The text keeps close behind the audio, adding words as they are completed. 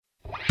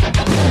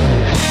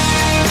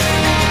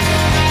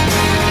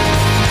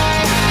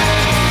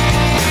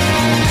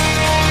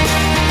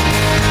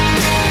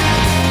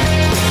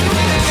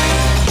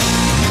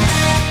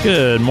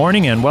Good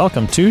morning and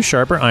welcome to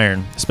Sharper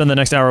Iron. Spend the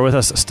next hour with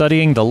us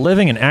studying the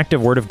living and active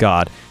Word of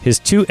God, His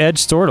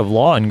two-edged sword of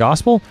law and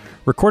gospel,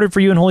 recorded for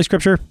you in Holy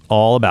Scripture,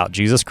 all about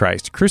Jesus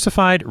Christ,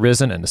 crucified,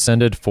 risen, and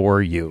ascended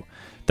for you.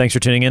 Thanks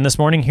for tuning in this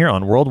morning here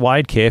on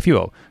Worldwide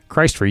KFUO,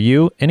 Christ for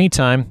you,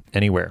 anytime,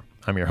 anywhere.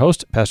 I'm your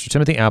host, Pastor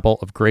Timothy Apple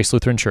of Grace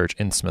Lutheran Church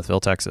in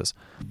Smithville, Texas.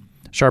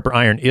 Sharper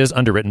Iron is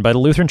underwritten by the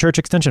Lutheran Church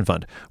Extension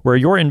Fund, where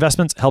your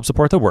investments help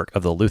support the work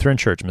of the Lutheran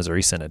Church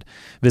Missouri Synod.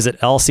 Visit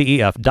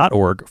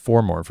lcef.org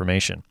for more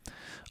information.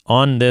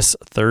 On this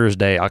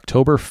Thursday,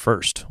 October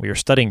 1st, we are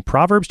studying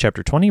Proverbs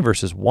chapter 20,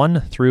 verses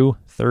 1 through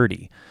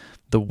 30.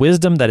 The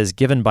wisdom that is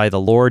given by the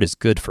Lord is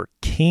good for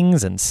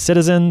kings and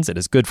citizens. It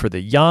is good for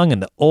the young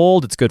and the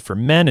old. It's good for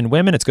men and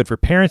women. It's good for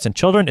parents and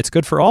children. It's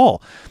good for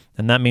all.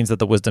 And that means that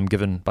the wisdom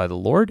given by the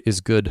Lord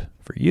is good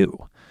for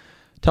you.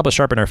 To help us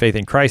sharpen our faith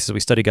in Christ as we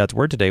study God's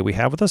Word today, we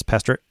have with us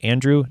Pastor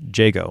Andrew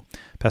Jago.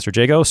 Pastor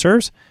Jago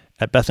serves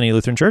at Bethany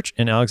Lutheran Church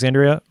in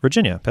Alexandria,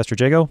 Virginia. Pastor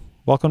Jago,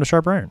 welcome to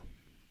Sharper Iron.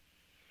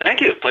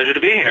 Thank you. Pleasure to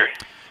be here.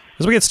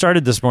 As we get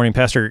started this morning,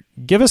 Pastor,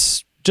 give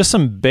us just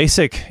some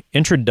basic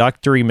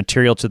introductory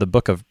material to the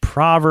book of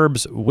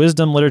Proverbs,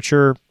 wisdom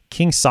literature,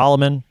 King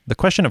Solomon. The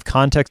question of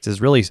context is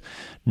really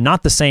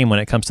not the same when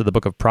it comes to the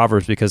book of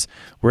Proverbs because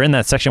we're in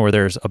that section where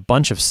there's a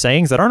bunch of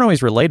sayings that aren't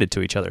always related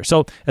to each other.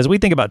 So as we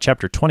think about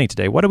chapter 20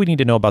 today, what do we need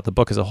to know about the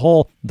book as a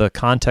whole, the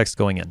context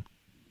going in?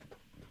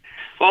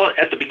 Well,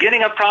 at the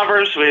beginning of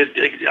Proverbs,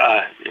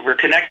 we're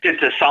connected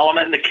to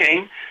Solomon the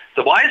king,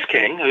 the wise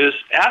king,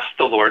 who's asked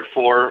the Lord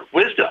for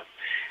wisdom.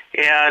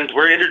 And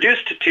we're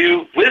introduced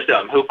to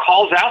wisdom, who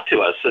calls out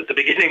to us at the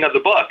beginning of the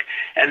book.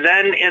 And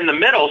then in the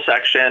middle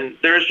section,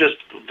 there's just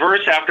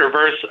verse after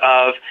verse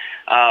of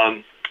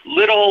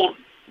little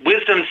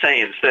wisdom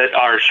sayings that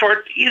are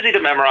short, easy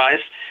to memorize,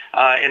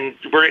 and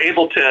we're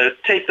able to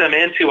take them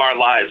into our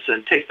lives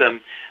and take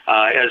them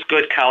as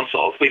good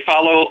counsel. If we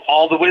follow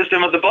all the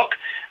wisdom of the book,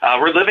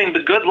 we're living the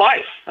good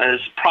life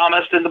as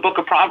promised in the book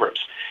of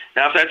Proverbs.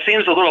 Now, if that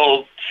seems a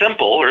little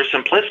simple or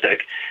simplistic,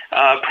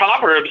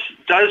 Proverbs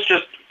does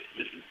just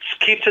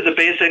keep to the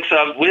basics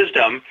of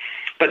wisdom,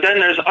 but then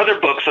there's other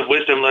books of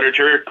wisdom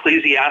literature,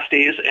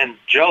 Ecclesiastes and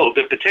Job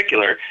in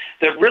particular,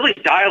 that really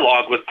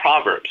dialogue with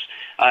Proverbs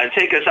and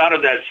take us out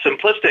of that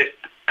simplistic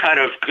kind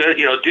of good,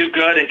 do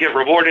good and get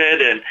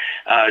rewarded and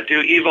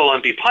do evil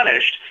and be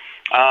punished,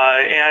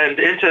 and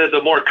into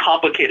the more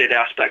complicated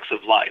aspects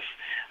of life.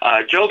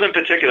 Job in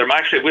particular,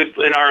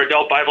 in our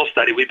adult Bible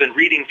study, we've been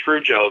reading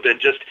through Job and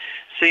just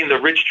seeing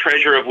the rich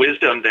treasure of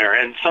wisdom there,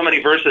 and so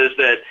many verses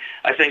that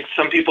I think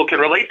some people can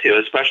relate to,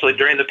 especially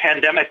during the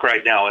pandemic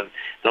right now and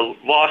the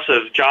loss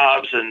of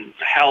jobs and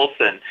health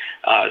and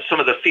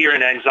some of the fear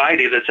and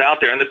anxiety that's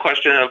out there, and the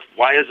question of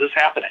why is this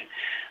happening?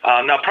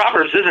 Now,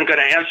 Proverbs isn't going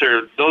to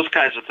answer those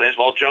kinds of things.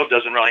 Well, Job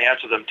doesn't really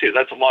answer them too.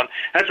 That's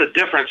a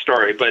different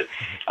story. But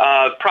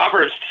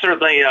Proverbs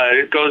certainly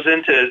goes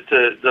into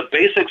the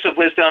basics of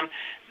wisdom.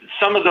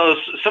 Some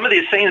of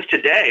these sayings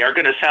today are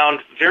going to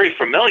sound very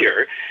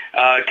familiar,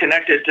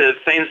 connected to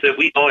things that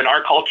we know in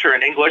our culture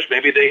in English.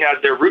 Maybe they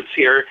had their roots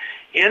here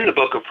in the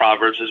book of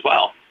Proverbs as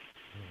well.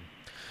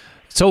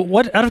 So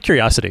what, out of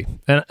curiosity,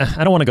 and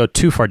I don't want to go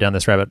too far down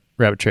this rabbit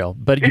trail,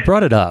 but you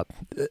brought it up,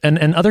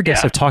 and other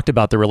guests have talked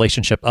about the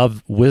relationship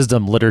of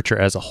wisdom literature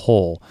as a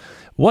whole.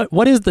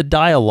 What is the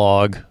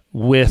dialogue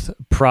with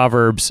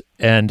Proverbs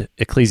and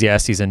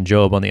Ecclesiastes and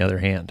Job on the other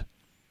hand?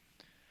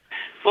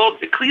 Well,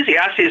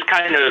 Ecclesiastes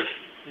kind of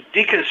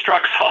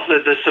deconstructs all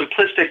the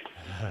simplistic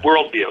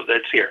worldview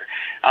that's here.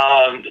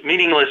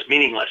 Meaningless.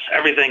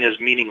 Everything is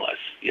meaningless.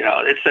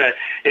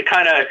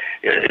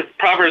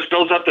 Proverbs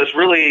builds up this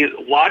really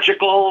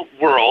logical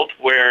world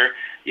where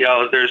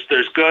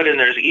there's good and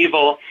there's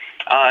evil.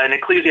 And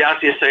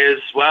Ecclesiastes says,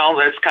 well,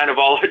 that's kind of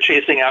all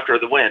chasing after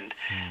the wind.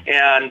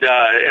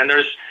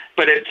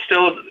 But it's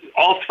still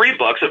all three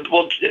books.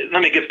 Well,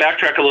 let me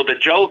backtrack a little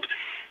bit. Job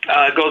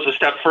goes a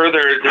step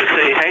further to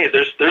say, hey,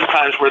 there's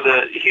times where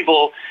the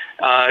evil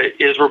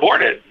is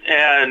rewarded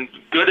and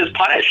good is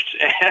punished,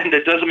 and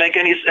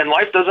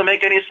life doesn't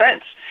make any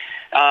sense.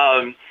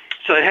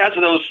 So it has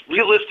those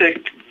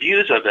realistic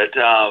views of it,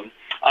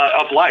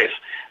 of life.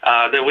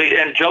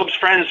 And Job's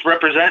friends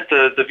represent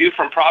the view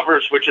from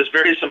Proverbs, which is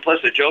very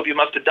simplistic. Job, you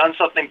must have done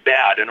something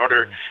bad in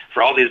order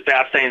for all these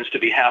bad things to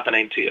be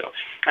happening to you.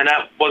 And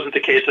that wasn't the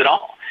case at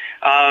all.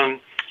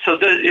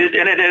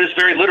 It is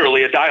very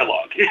literally a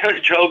dialogue.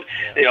 Job,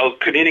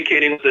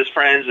 communicating with his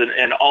friends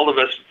and all of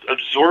us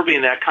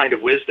absorbing that kind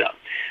of wisdom.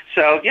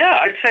 So,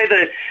 I'd say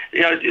that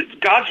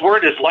God's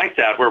Word is like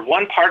that, where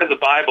one part of the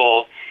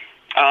Bible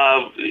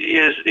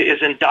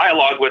is in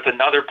dialogue with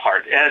another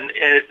part. And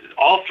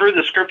all through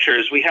the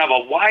Scriptures, we have a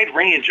wide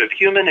range of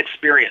human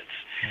experience,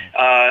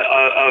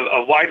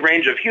 a wide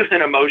range of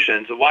human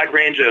emotions, a wide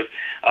range of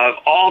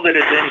all that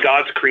is in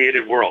God's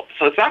created world.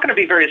 So it's not going to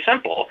be very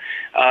simple.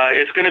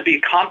 It's going to be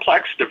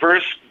complex,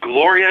 diverse,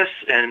 glorious,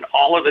 and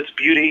all of its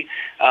beauty,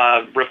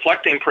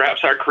 reflecting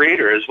perhaps our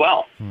Creator as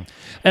well.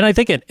 And I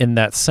think in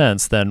that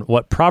sense, then,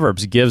 what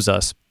Proverbs gives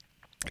us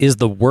is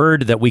the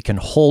word that we can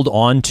hold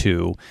on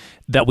to,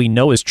 that we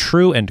know is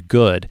true and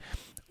good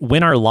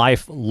when our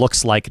life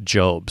looks like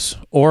Job's,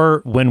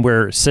 or when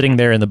we're sitting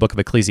there in the book of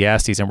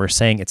Ecclesiastes and we're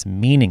saying it's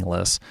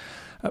meaningless.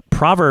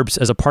 Proverbs,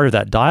 as a part of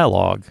that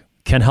dialogue,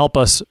 can help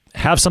us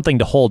have something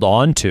to hold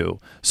on to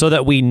so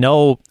that we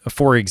know,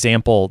 for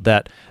example,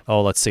 that,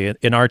 let's see,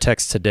 in our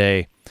text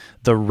today,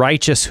 the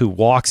righteous who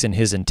walks in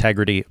his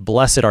integrity,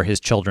 blessed are his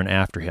children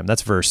after him.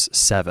 That's verse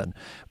 7.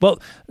 Well,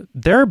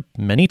 there are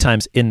many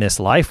times in this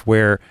life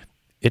where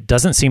it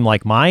doesn't seem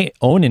like my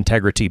own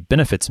integrity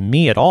benefits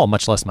me at all,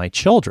 much less my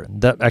children.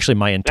 That actually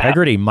my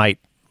integrity might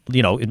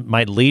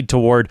lead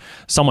toward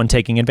someone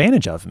taking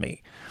advantage of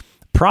me.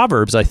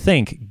 Proverbs, I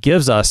think,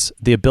 gives us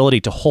the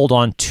ability to hold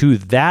on to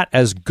that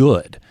as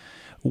good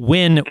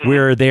when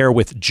we're there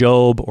with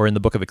Job or in the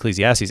book of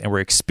Ecclesiastes and we're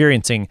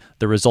experiencing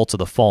the results of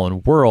the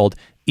fallen world,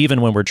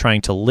 even when we're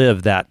trying to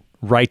live that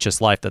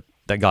righteous life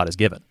that God has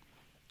given.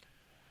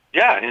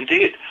 Yeah,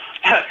 indeed.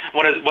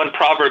 One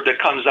proverb that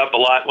comes up a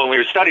lot when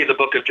we study the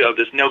book of Job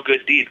is no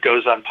good deed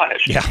goes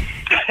unpunished. Yeah.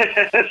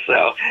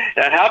 So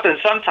that happens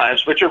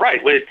sometimes, but you're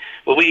right.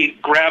 When we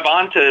grab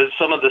onto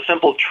some of the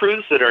simple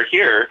truths that are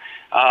here,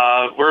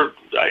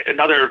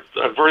 another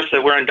verse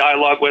that we're in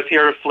dialogue with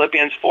here,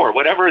 Philippians 4,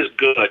 whatever is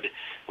good,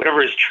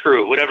 whatever is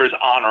true, whatever is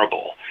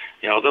honorable,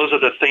 those are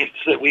the things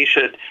that we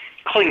should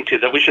cling to,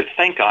 that we should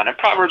think on, and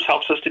Proverbs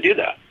helps us to do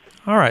that.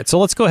 All right, so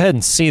let's go ahead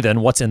and see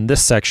then what's in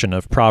this section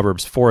of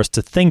Proverbs for us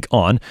to think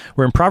on.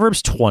 We're in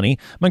Proverbs 20. I'm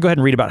going to go ahead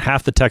and read about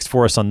half the text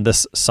for us on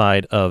this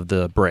side of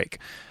the break.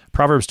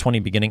 Proverbs 20,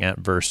 beginning at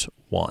verse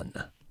 1.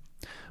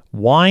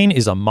 Wine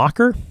is a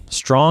mocker,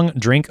 strong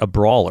drink a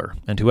brawler,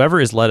 and whoever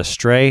is led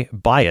astray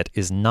by it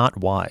is not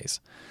wise.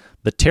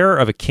 The terror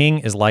of a king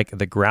is like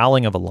the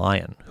growling of a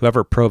lion.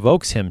 Whoever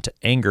provokes him to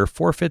anger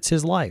forfeits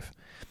his life.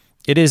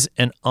 It is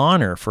an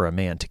honor for a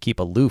man to keep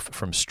aloof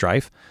from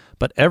strife,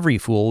 but every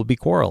fool will be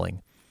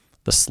quarreling.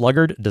 The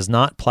sluggard does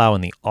not plow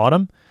in the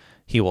autumn.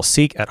 He will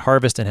seek at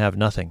harvest and have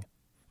nothing.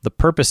 The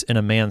purpose in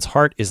a man's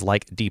heart is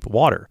like deep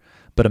water,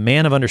 but a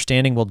man of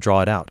understanding will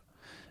draw it out.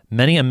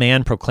 Many a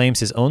man proclaims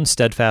his own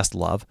steadfast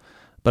love,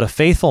 but a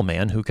faithful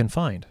man who can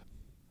find?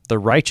 The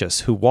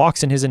righteous who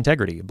walks in his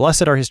integrity,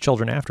 blessed are his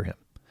children after him.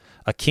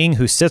 A king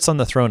who sits on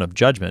the throne of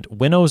judgment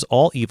winnows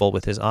all evil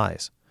with his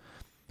eyes.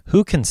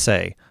 Who can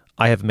say,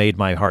 I have made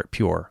my heart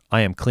pure,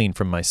 I am clean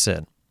from my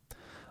sin?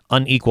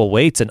 Unequal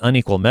weights and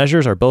unequal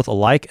measures are both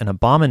alike an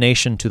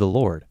abomination to the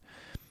Lord.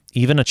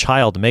 Even a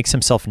child makes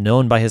himself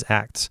known by his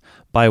acts,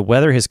 by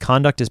whether his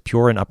conduct is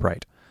pure and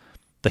upright.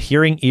 The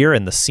hearing ear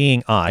and the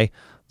seeing eye,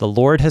 the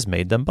Lord has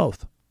made them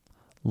both.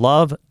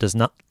 Love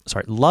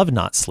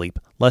not sleep,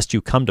 lest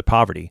you come to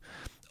poverty.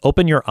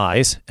 Open your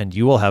eyes, and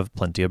you will have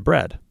plenty of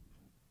bread.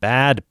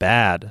 Bad,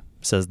 bad,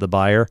 says the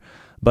buyer,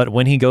 but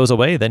when he goes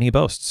away, then he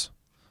boasts.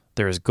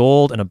 There is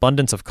gold and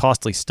abundance of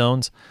costly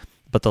stones,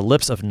 but the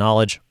lips of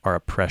knowledge are a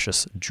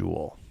precious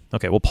jewel.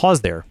 Okay, we'll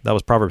pause there. That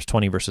was Proverbs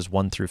 20, verses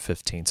 1 through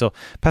 15. So,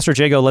 Pastor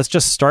Jago, let's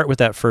just start with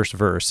that first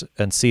verse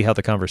and see how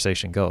the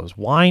conversation goes.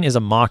 Wine is a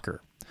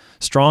mocker,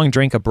 strong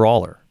drink a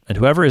brawler, and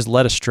whoever is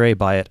led astray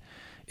by it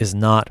is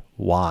not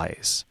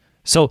wise.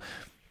 So,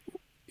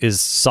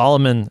 is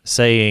Solomon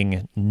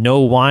saying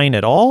no wine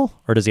at all,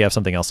 or does he have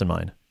something else in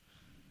mind?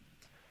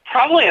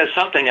 Probably has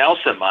something else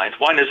in mind.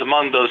 Wine is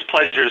among those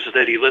pleasures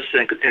that he lists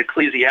in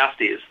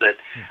Ecclesiastes, that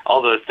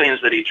all the things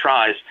that he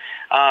tries.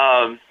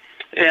 But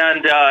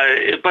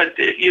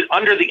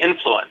under the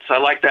influence, I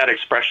like that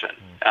expression.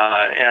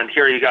 And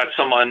here you got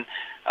someone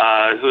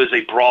who is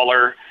a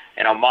brawler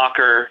and a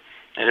mocker.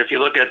 And if you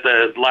look at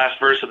the last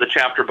verse of the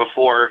chapter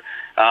before,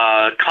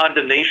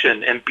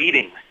 condemnation and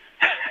beating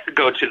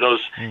go to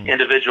those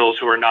individuals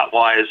who are not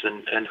wise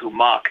and who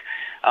mock.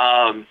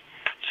 The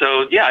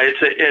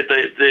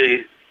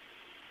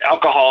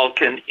alcohol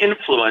can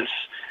influence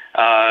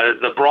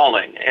the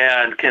brawling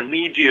and can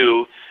lead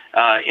you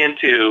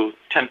into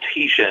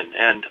temptation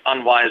and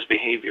unwise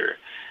behavior.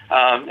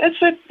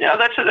 That's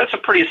a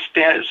pretty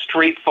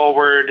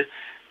straightforward,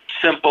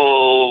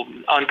 simple,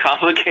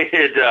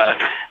 uncomplicated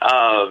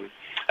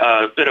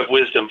bit of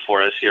wisdom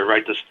for us here,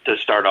 right, to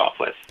start off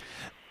with.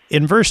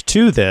 In verse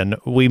 2, then,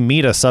 we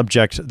meet a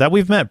subject that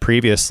we've met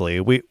previously.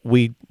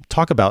 We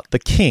talk about the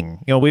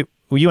king.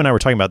 You and I were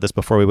talking about this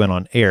before we went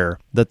on air,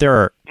 that there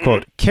are,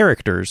 quote,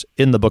 characters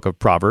in the book of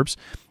Proverbs,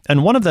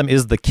 and one of them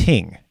is the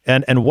king,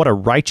 and what a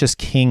righteous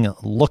king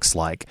looks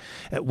like.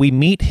 We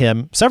meet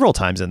him several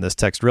times in this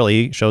text,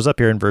 really. He shows up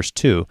here in verse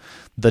 2.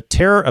 The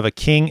terror of a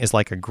king is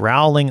like a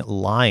growling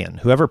lion.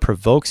 Whoever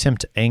provokes him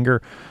to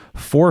anger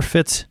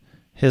forfeits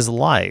his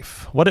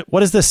life.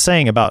 What is this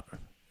saying about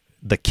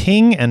the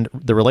king and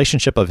the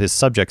relationship of his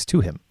subjects to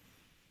him?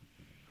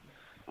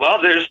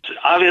 Well, there's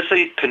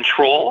obviously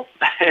control,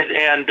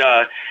 and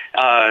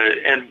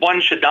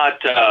one should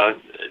not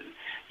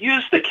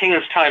use the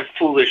king's time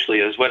foolishly,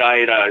 is what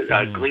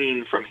I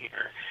glean from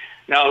here.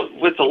 Now,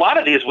 with a lot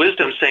of these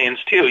wisdom sayings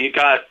too, you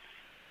got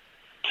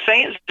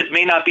sayings that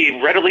may not be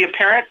readily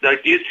apparent. I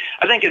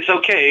think it's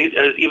okay,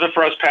 even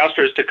for us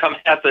pastors, to come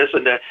at this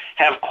and to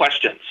have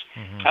questions.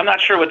 Mm-hmm. I'm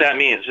not sure what that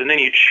means, and then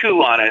you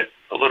chew on it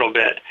a little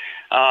bit.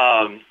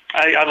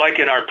 I like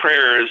in our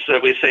prayers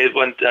that we say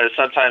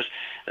sometimes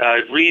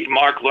read,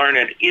 mark, learn,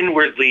 and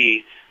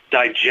inwardly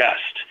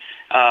digest.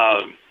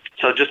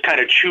 So just kind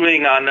of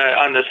chewing on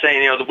the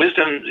saying, the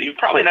wisdom. You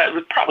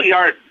probably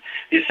aren't.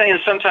 These sayings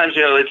sometimes,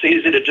 it's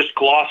easy to just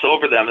gloss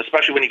over them,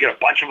 especially when you get a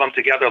bunch of them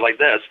together like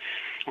this.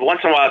 But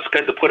once in a while, it's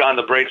good to put on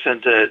the brakes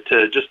and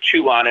to just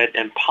chew on it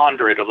and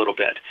ponder it a little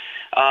bit.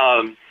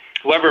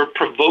 Whoever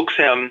provokes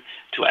him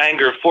to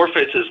anger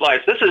forfeits his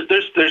life.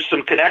 There's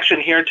some connection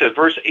here to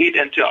verse 8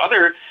 and to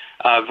other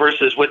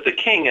verses with the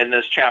king in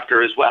this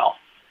chapter as well.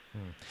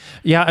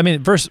 Yeah, I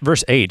mean,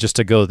 verse 8, just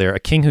to go there, a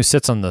king who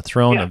sits on the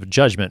throne of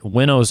judgment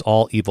winnows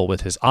all evil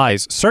with his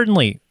eyes,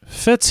 certainly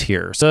fits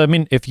here. So, I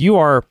mean, if you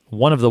are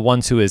one of the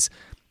ones who is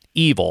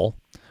evil,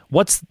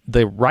 what's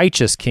the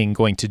righteous king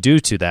going to do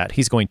to that?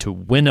 He's going to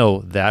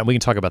winnow that. We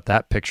can talk about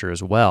that picture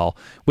as well,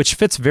 which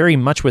fits very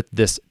much with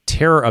this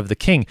terror of the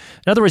king.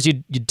 In other words, you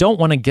don't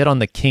want to get on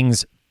the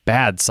king's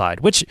bad side,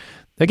 which,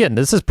 again,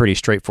 this is pretty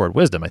straightforward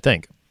wisdom, I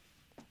think.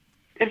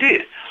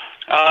 Indeed.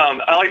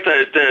 I like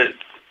the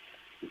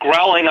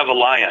growling of a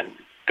lion.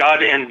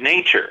 God in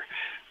nature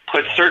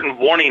puts certain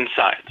warning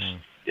signs,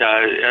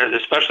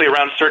 especially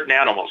around certain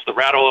animals. The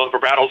rattle of a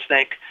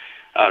rattlesnake,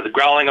 the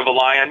growling of a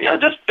lion.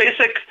 Just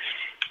basic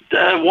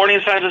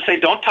warning signs that say,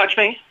 "Don't touch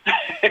me,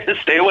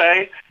 stay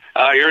away.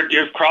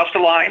 You've crossed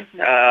a line,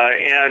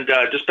 and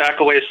just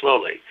back away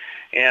slowly."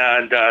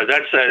 And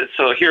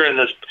so here in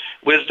this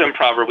wisdom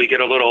proverb, we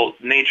get a little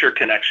nature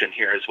connection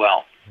here as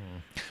well.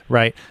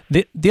 Right.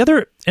 The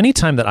other,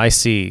 anytime that I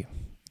see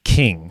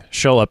king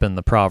show up in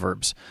the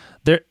Proverbs,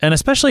 and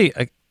especially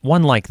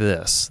one like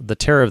this, the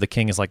terror of the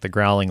king is like the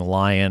growling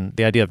lion,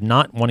 the idea of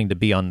not wanting to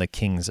be on the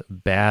king's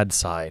bad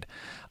side.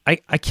 I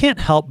can't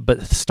help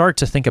but start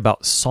to think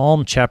about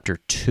Psalm chapter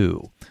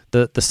 2,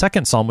 the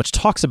second psalm, which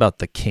talks about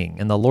the king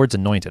and the Lord's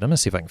anointed. I'm going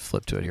to see if I can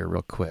flip to it here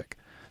real quick.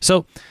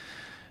 So,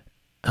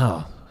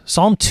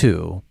 Psalm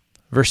 2,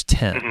 verse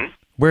 10,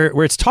 where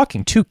it's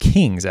talking to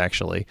kings,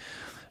 actually.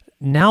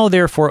 Now,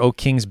 therefore, O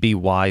kings, be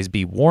wise,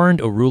 be warned,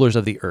 O rulers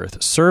of the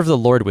earth. Serve the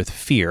Lord with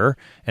fear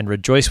and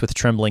rejoice with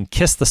trembling.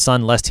 Kiss the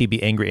Son, lest he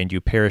be angry and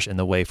you perish in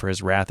the way, for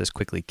his wrath is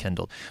quickly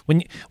kindled.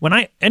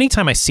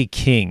 Anytime I see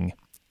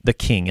the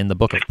king in the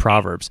book of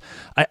Proverbs,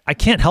 I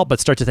can't help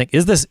but start to think,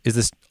 is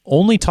this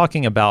only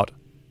talking about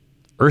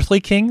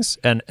earthly kings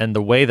and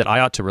the way that I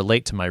ought to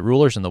relate to my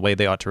rulers and the way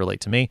they ought to relate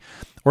to me?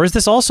 Or is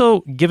this also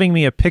giving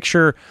me a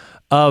picture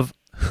of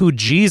who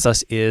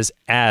Jesus is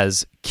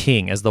as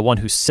king, as the one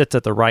who sits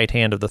at the right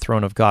hand of the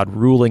throne of God,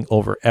 ruling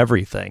over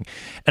everything?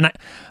 And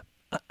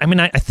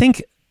I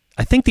think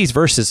these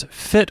verses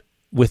fit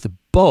with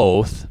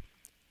both.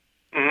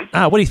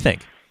 What do you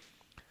think?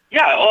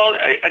 Yeah, well,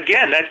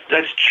 again,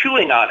 that's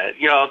chewing on it.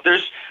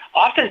 There's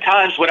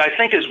oftentimes what I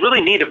think is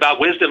really neat about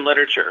wisdom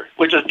literature,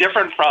 which is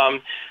different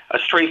from a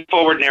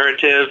straightforward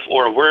narrative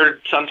or a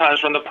word sometimes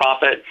from the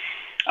prophet,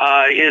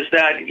 is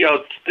that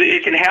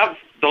it can have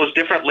those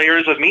different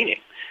layers of meaning.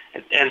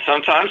 And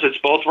sometimes it's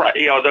both right.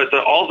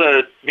 All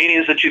the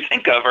meanings that you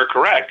think of are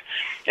correct.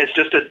 It's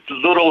just a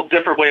little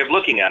different way of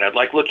looking at it,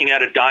 like looking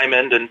at a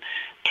diamond and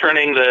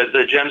turning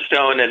the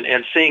gemstone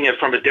and seeing it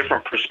from a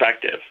different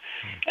perspective.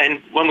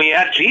 And when we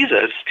add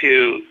Jesus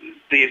to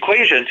the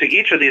equation, to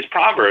each of these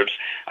proverbs,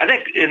 I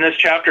think in this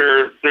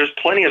chapter there's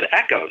plenty of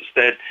echoes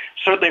that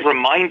certainly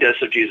remind us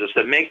of Jesus,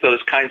 that make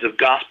those kinds of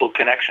gospel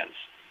connections.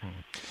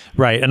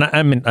 Right, and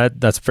I mean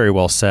that's very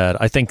well said.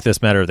 I think this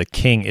matter of the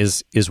king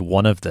is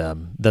one of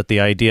them. That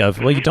the idea of,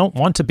 well, you don't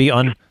want to be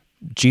on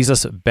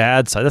Jesus'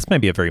 bad side. That's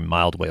maybe a very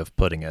mild way of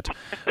putting it,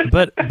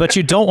 but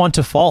you don't want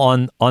to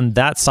fall on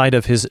that side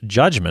of his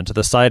judgment,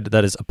 the side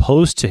that is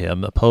opposed to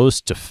him,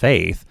 opposed to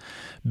faith,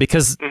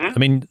 because I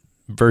mean,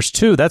 verse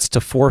 2, that's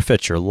to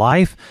forfeit your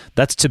life.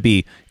 That's to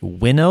be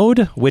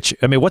winnowed. Which,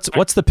 I mean,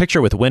 what's the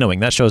picture with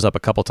winnowing? That shows up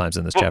a couple times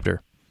in this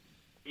chapter.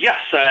 Yes,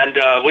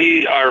 and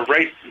we are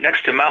right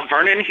next to Mount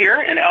Vernon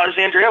here in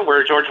Alexandria,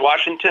 where George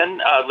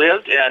Washington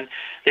lived, and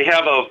they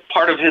have a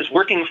part of his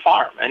working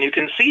farm, and you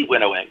can see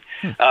winnowing,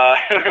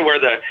 where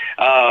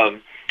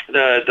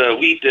the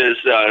wheat is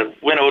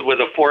winnowed with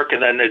a fork,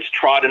 and then it's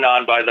trodden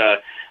on by the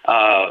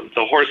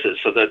horses,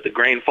 so that the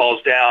grain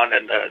falls down,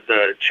 and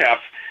the chaff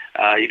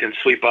you can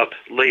sweep up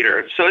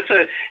later. So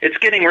it's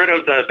getting rid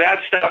of the bad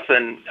stuff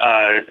and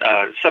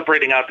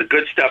separating out the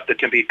good stuff that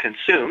can be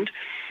consumed.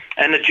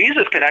 And the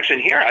Jesus connection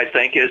here, I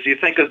think, is you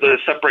think of the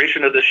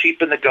separation of the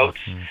sheep and the goats.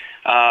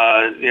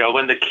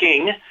 When the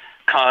king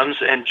comes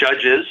and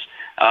judges,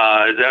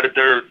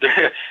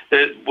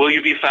 will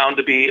you be found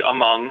to be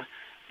among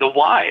the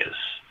wise?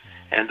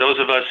 And those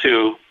of us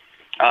who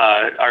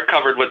are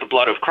covered with the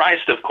blood of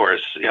Christ, of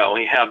course,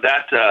 we have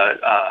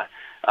that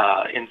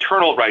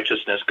internal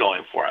righteousness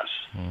going for us.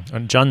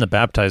 And John the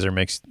Baptizer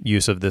makes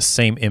use of this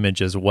same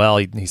image as well.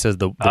 He says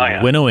the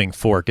winnowing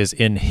fork is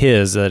in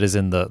that is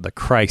in the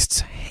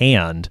Christ's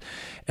hand.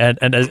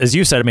 And as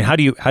you said, I mean, how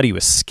do you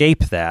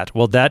escape that?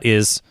 Well, that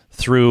is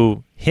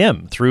through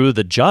him, through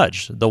the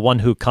judge, the one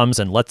who comes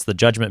and lets the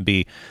judgment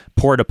be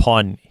poured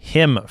upon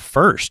him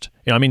first.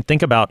 I mean,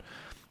 think about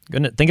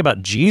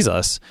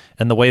Jesus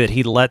and the way that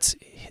he lets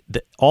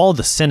all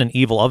the sin and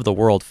evil of the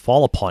world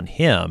fall upon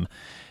him,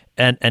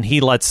 and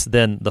he lets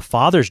then the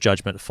Father's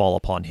judgment fall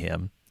upon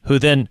him, who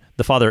then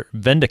the Father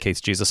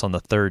vindicates Jesus on the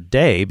third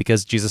day,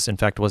 because Jesus, in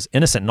fact, was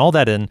innocent. And all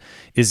that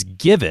is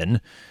given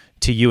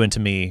to you and to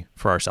me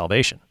for our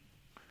salvation.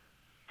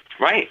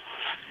 Right.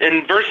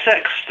 In verse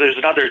 6, there's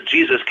another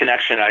Jesus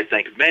connection, I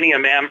think. Many a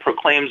man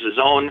proclaims his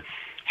own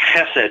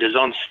chesed, his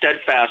own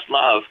steadfast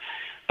love,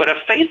 but a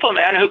faithful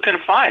man who can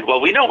find? Well,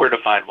 we know where to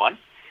find one.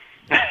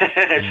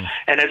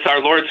 And it's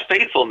our Lord's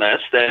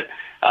faithfulness that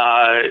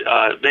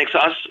makes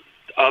us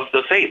of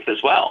the faith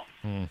as well.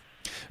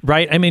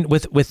 Right. I mean,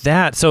 with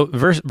that, so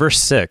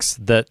verse 6,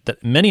 that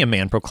many a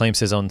man proclaims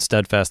his own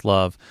steadfast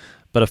love,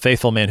 but a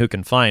faithful man who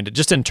can find,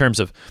 just in terms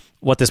of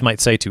what this might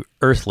say to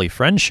earthly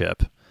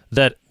friendship,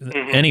 that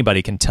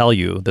anybody can tell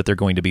you that they're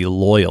going to be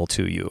loyal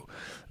to you,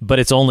 but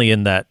it's only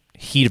in that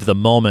heat of the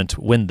moment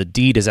when the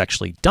deed is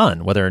actually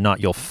done, whether or not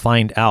you'll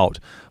find out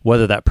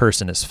whether that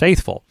person is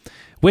faithful.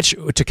 Which,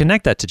 to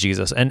connect that to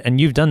Jesus,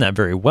 and you've done that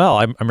very well,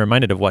 I'm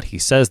reminded of what he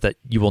says, that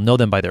you will know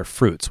them by their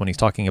fruits, when he's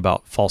talking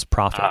about false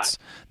prophets,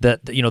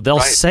 that they'll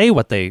say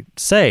what they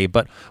say,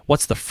 but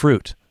what's the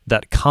fruit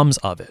that comes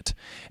of it?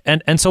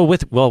 And so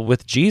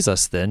with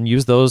Jesus, then,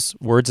 use those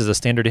words as a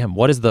standard to him.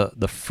 What is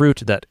the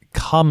fruit that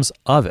comes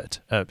of it?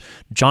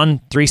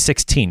 John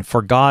 3:16,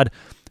 for God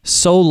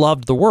so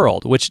loved the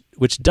world, which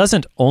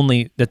doesn't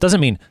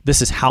mean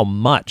this is how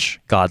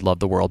much God loved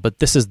the world, but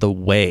this is the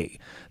way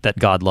that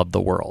God loved the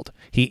world.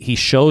 He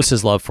shows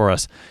his love for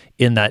us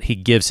in that he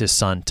gives his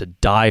son to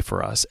die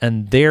for us.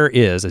 And there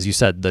is, as you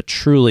said, the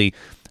truly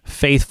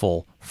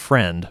faithful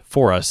friend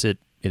for us. It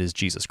is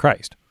Jesus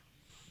Christ.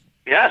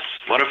 Yes,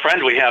 what a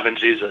friend we have in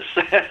Jesus.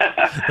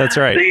 That's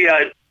right.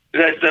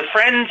 The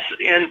friends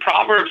in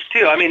Proverbs,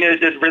 too. I mean,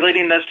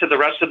 relating this to the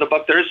rest of the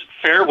book, there's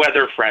fair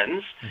weather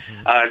friends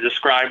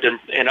described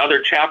in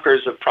other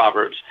chapters of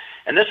Proverbs.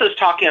 And this is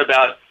talking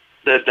about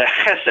the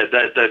chesed,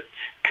 the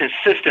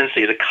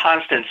consistency, the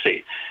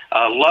constancy,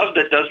 love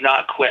that does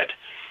not quit.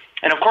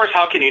 And of course,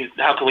 how can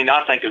we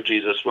not think of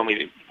Jesus when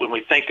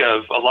we think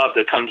of a love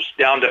that comes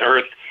down to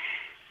earth,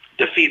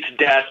 defeats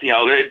death,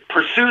 it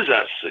pursues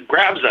us, it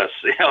grabs us,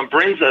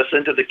 brings us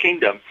into the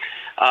kingdom.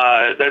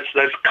 That's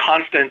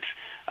constant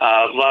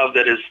love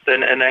that is,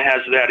 and it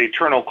has that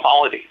eternal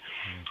quality.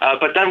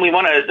 But then we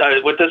want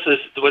to, what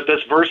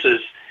this verse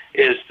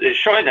is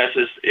showing us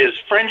is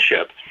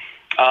friendship,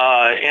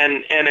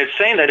 and it's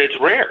saying that it's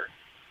rare.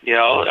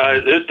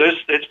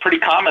 It's pretty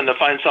common to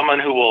find someone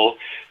who will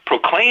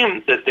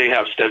proclaim that they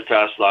have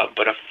steadfast love,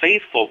 but a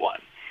faithful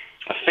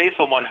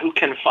one who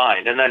can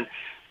find. And then,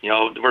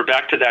 we're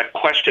back to that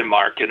question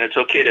mark, and it's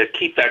okay to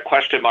keep that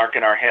question mark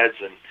in our heads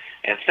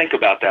and think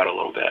about that a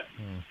little bit.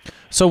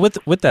 So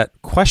with that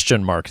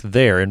question mark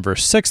there in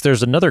verse 6,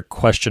 there's another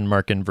question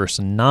mark in verse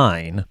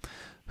 9.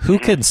 Who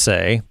can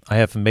say, I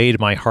have made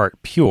my heart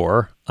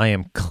pure, I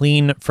am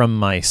clean from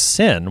my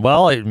sin?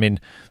 Well, I mean,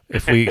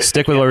 if we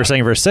stick with what we're saying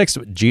in verse 6,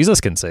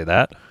 Jesus can say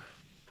that.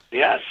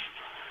 Yes.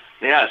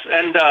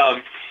 And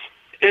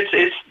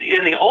it's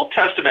in the Old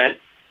Testament,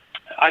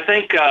 I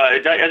think,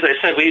 as I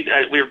said,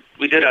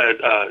 we did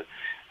a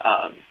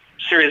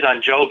series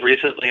on Job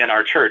recently in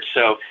our church,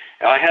 so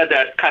I had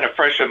that kind of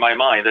fresh in my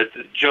mind,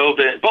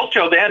 that both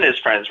Job and his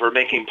friends were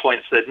making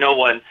points that no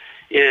one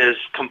is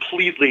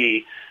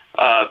completely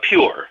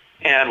pure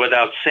and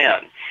without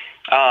sin.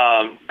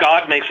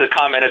 God makes a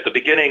comment at the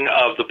beginning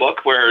of the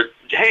book where,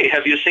 hey,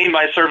 have you seen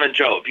my servant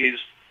Job? He's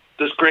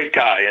this great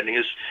guy, and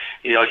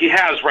he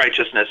has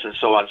righteousness and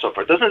so on and so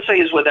forth. Doesn't say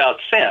he's without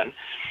sin.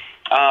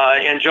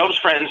 And Job's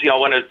friends,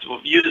 want to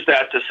use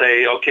that to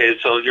say, okay,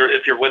 so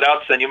if you're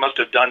without sin, you must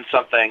have done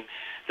something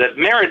that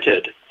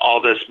merited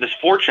all this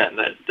misfortune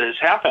that has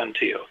happened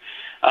to you.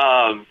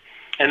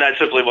 And that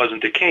simply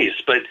wasn't the case.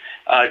 But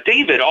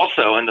David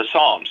also in the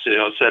Psalms,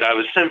 said, I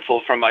was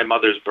sinful from my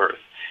mother's birth.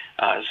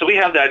 So we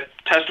have that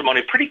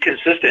testimony pretty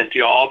consistent,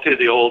 all through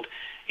the Old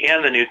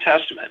and the New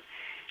Testament.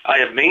 I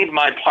have made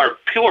my heart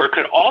pure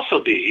could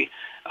also be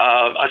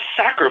a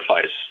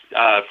sacrifice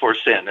for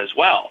sin as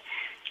well.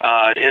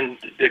 In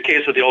the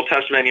case of the Old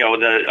Testament,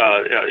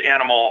 the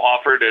animal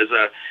offered as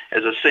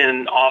a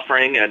sin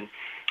offering, and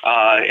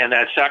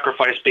that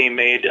sacrifice being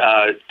made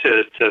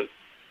to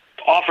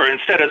offer,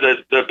 instead of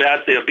the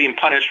bad thing of being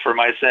punished for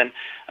my sin,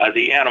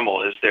 the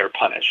animal is there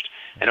punished.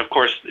 And of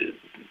course,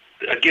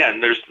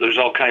 again, there's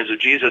all kinds of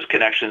Jesus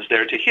connections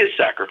there to his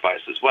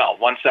sacrifice as well.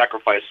 One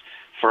sacrifice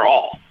for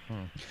all.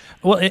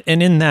 Well,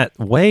 and in that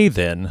way,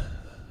 then,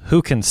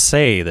 who can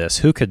say this?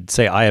 Who could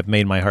say, I have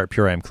made my heart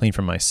pure, I am clean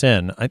from my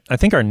sin? I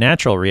think our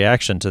natural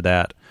reaction to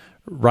that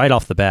right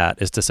off the bat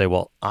is to say,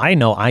 well, I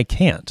know I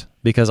can't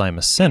because I'm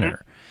a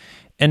sinner.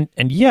 And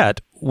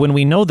yet, when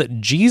we know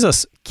that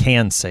Jesus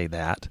can say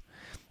that,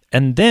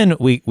 and then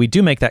we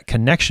do make that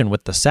connection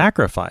with the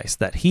sacrifice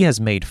that he has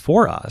made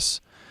for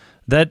us,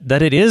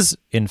 that it is,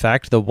 in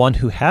fact, the one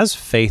who has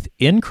faith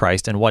in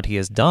Christ and what he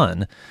has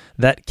done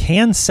that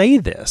can say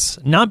this,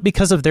 not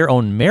because of their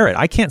own merit.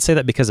 I can't say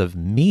that because of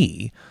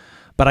me,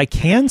 but I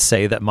can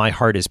say that my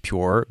heart is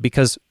pure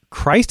because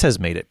Christ has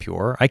made it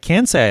pure. I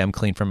can say I am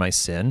clean from my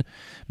sin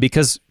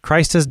because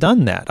Christ has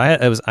done that. I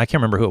can't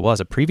remember who it was.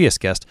 A previous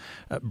guest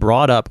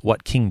brought up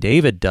what King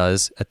David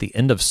does at the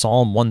end of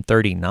Psalm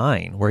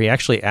 139, where he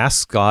actually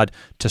asks God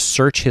to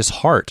search his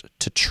heart,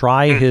 to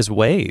try his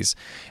ways.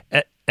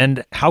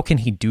 And how can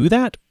he do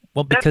that?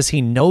 Well, because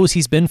he knows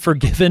he's been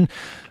forgiven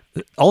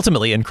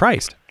ultimately in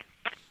Christ.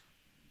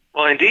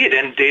 Well, indeed.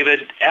 And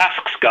David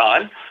asks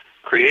God,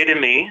 create in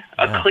me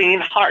a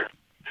clean heart.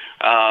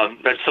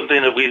 That's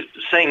something that we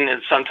sing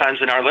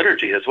sometimes in our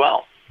liturgy as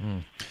well.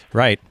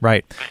 Right.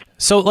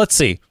 So let's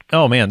see.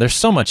 Oh man, there's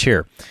so much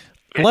here.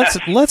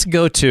 Let's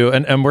go to,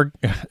 and we're,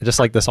 just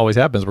like this always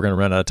happens, we're going to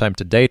run out of time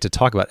today to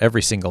talk about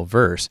every single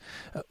verse.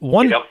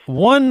 Let's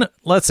talk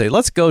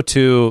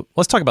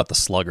about the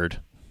sluggard.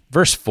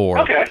 Verse 4.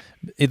 Okay.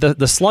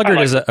 The sluggard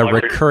is a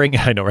recurring,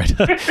 I know, right?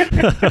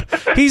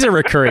 He's a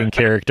recurring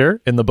character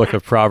in the book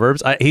of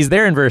Proverbs. He's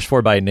there in verse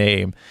 4 by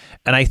name,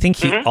 and I think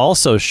he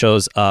also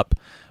shows up.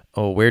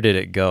 Oh, where did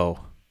it go?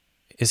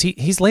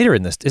 He's later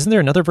in this. Isn't there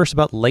another verse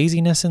about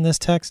laziness in this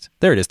text?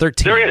 There it is,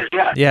 13. There is,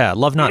 yeah. Yeah,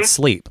 love not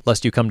sleep,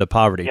 lest you come to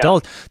poverty. Yeah.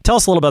 Tell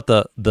us a little about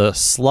the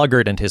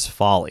sluggard and his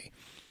folly.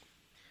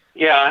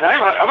 Yeah, and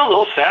I'm a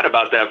little sad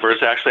about that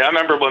verse, actually. I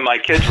remember when my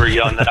kids were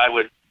young that I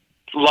would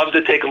love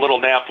to take a little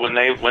nap when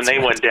they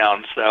went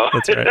down. So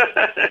that's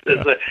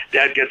right.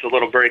 Dad gets a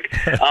little break.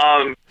 It's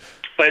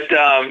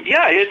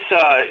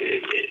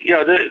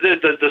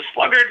the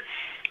sluggard.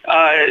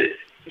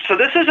 So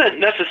this isn't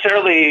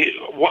necessarily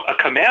a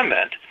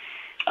commandment.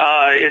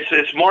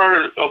 It's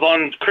more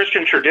along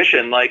Christian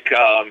tradition, like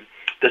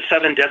the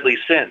 7 deadly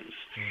sins.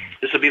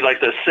 This would be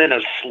like the sin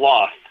of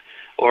sloth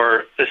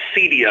or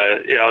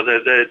acedia.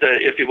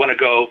 If you want to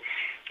go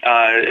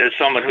as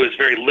someone who is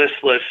very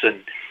listless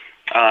and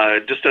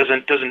just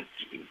doesn't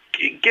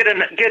get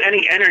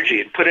any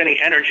energy, put any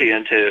energy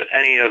into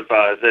any of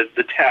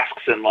the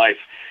tasks in life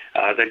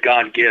that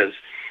God gives.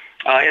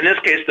 In this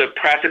case, the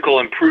practical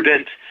and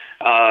prudent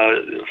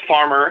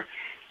farmer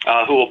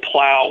who will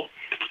plow,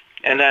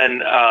 and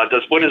then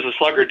what does the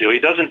sluggard do? He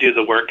doesn't do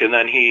the work, and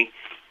then he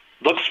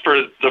looks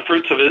for the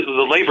fruits of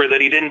the labor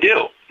that he didn't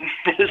do.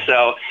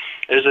 So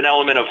there's an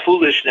element of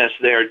foolishness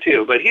there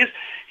too. But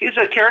he's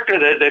a character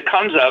that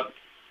comes up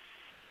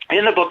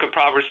in the book of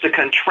Proverbs to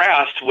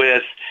contrast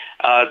with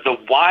the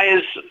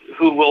wise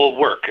who will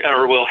work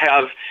or will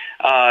have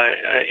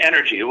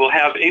energy, will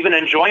have even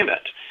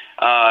enjoyment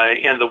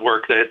in the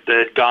work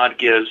that God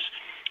gives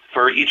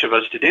for each of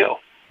us to do.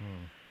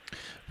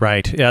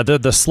 Right. Yeah.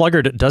 The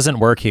sluggard doesn't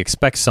work. He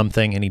expects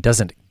something and he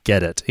doesn't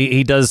get it.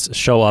 He does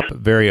show up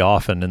very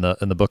often in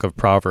the book of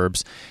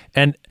Proverbs,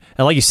 and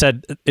like you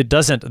said, it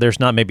doesn't. There's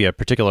not maybe a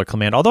particular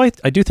command. Although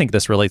I do think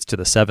this relates to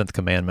the 7th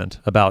commandment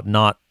about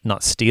not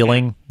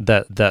stealing.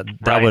 That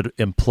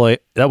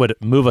would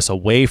move us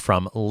away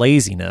from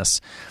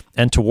laziness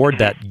and toward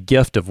that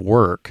gift of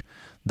work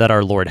that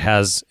our Lord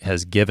has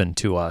given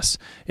to us.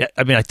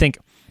 I mean, I think.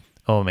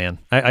 Oh man,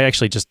 I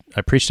actually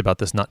I preached about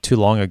this not too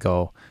long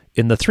ago.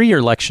 In the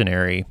 3-year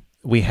lectionary,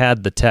 we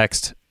had the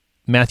text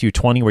Matthew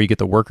 20 where you get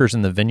the workers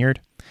in the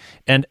vineyard.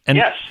 And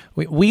yes.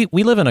 we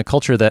live in a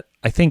culture that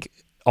I think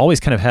always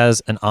kind of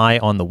has an eye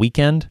on the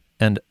weekend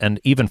and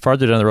even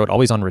farther down the road,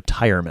 always on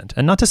retirement.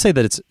 And not to say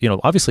that it's,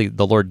 obviously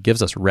the Lord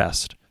gives us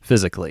rest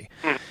physically.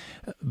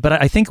 But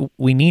I think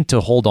we need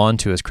to hold on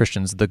to, as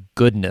Christians, the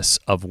goodness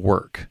of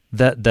work,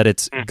 that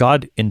it's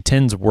God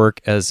intends work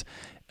as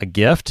a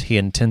gift. He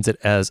intends it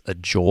as a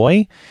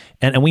joy,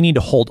 and we need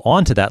to hold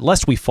on to that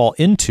lest we fall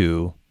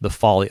into the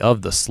folly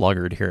of the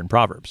sluggard here in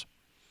Proverbs.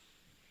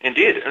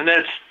 Indeed, and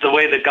that's the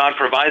way that God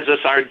provides us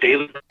our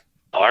daily.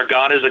 Our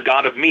God is a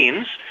God of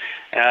means,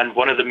 and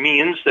one of the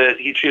means that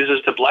He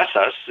chooses to bless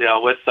us,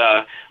 with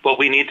what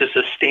we need to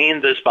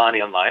sustain this body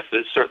and life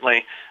is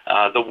certainly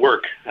the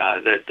work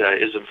that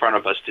is in front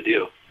of us to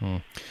do.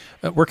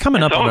 We're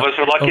coming up. Some of us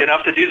are lucky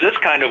enough to do this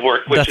kind of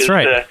work, which is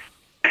right.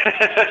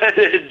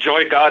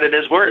 Enjoy God and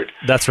His Word.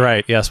 That's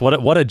right. Yes.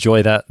 What a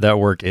joy that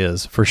work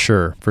is, for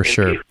sure.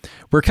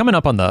 We're coming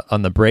up on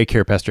the break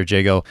here, Pastor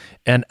Jago,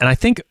 and I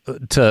think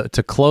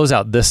to close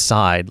out this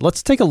side,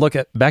 let's take a look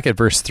back at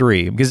verse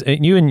 3, because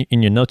you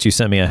in your notes you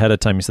sent me ahead of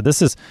time, you said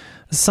this is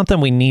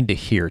something we need to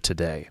hear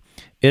today.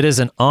 It is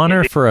an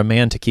honor for a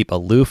man to keep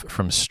aloof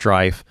from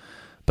strife,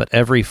 but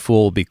every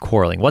fool be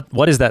quarreling.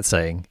 What is that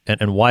saying,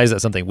 and why is that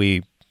something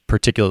we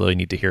particularly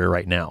need to hear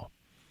right now?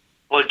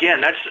 Well,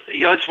 again, that's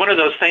it's one of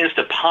those things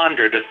to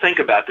ponder, to think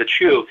about, to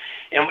chew.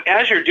 And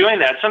as you're doing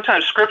that,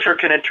 sometimes Scripture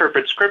can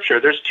interpret Scripture.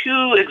 There's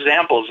 2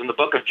 examples in the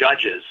book of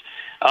Judges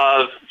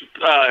of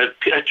a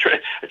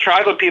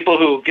tribe of people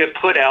who get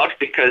put out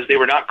because they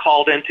were not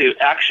called into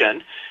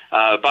action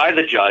by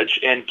the judge.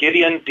 And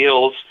Gideon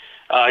deals.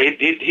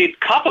 He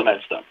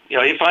compliments them.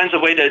 He finds a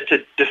way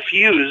to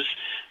diffuse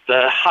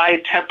the high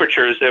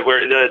temperatures that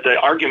were the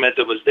argument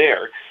that was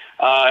there.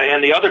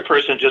 and the other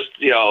person just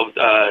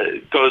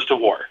goes to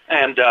war,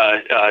 and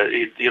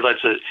he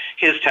lets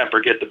his temper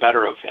get the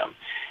better of him.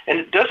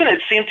 And doesn't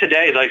it seem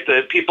today like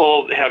the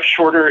people have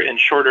shorter and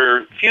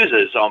shorter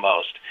fuses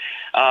almost?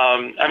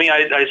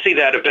 I see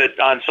that a bit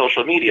on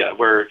social media,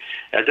 where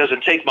it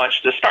doesn't take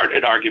much to start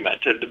an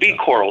argument, to be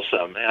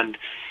quarrelsome, and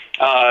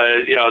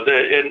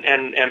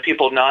and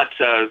people not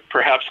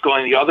perhaps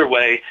going the other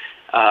way,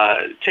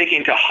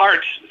 taking to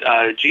heart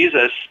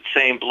Jesus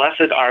saying,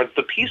 "Blessed are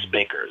the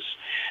peacemakers."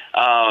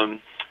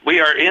 We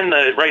are in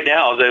right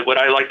now what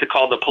I like to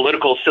call the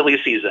political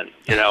silly season.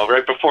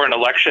 Right before an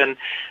election,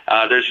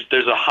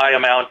 there's a high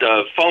amount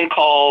of phone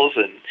calls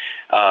and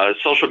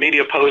social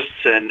media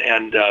posts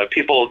and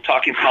people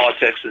talking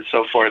politics and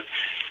so forth.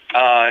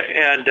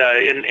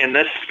 In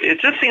this, it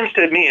just seems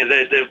to me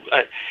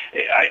that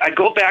I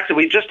go back to,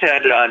 we just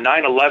had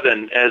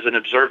 9/11 as an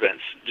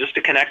observance, just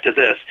to connect to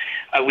this.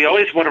 We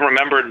always want to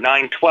remember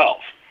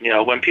 9/12.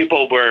 When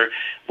people were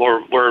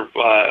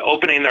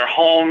opening their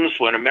homes,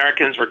 when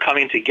Americans were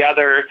coming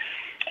together,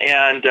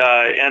 and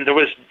there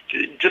was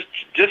just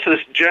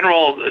this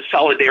general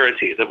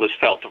solidarity that was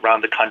felt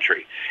around the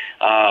country.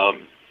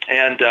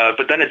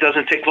 But then it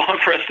doesn't take long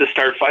for us to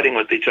start fighting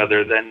with each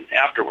other then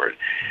afterward.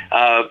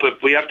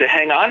 But we have to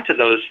hang on to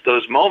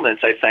those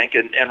moments, I think,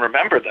 and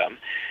remember them.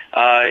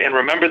 And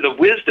remember the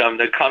wisdom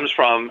that comes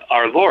from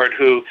our Lord,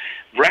 who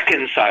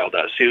reconciled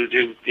us, who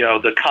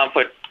the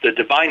conflict, the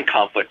divine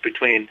conflict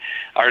between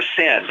our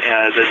sin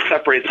that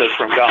separates us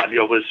from God,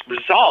 was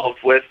resolved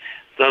with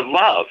the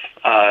love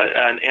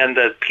and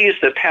the peace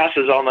that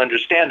passes all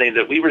understanding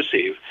that we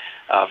receive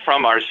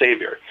from our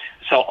Savior.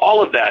 So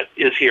all of that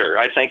is here,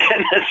 I think,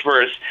 in this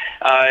verse.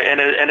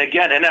 And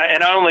again,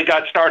 I only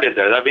got started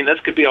there. I mean, this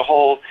could be a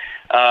whole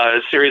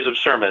series of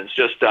sermons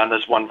just on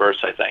this one verse,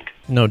 I think.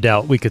 No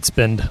doubt we could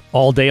spend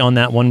all day on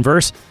that one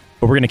verse,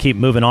 but we're going to keep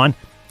moving on.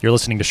 You're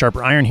listening to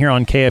Sharper Iron here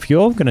on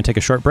KFUO. We're going to take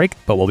a short break,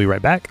 but we'll be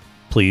right back.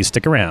 Please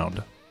stick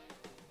around.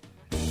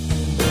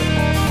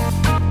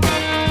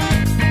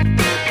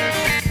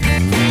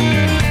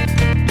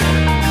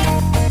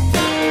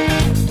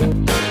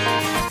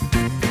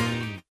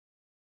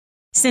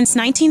 Since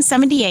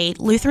 1978,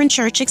 Lutheran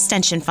Church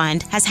Extension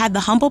Fund has had the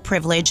humble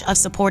privilege of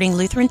supporting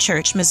Lutheran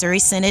Church Missouri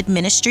Synod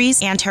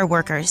ministries and her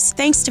workers.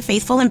 Thanks to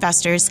faithful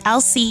investors,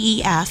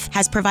 LCEF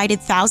has provided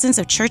thousands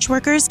of church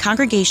workers,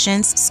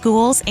 congregations,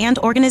 schools, and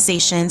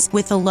organizations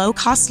with the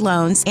low-cost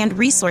loans and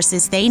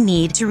resources they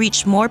need to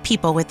reach more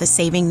people with the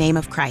saving name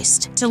of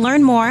Christ. To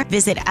learn more,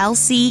 visit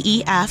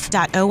lcef.org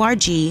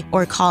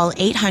or call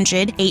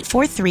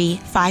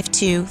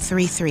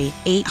 800-843-5233,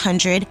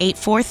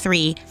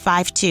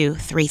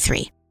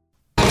 800-843-5233.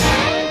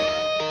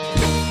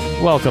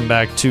 Welcome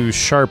back to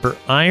Sharper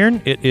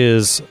Iron. It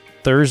is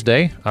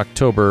Thursday,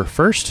 October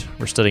 1st.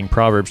 We're studying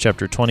Proverbs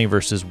chapter 20,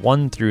 verses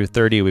 1 through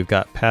 30. We've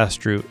got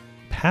Pastor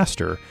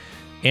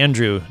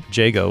Andrew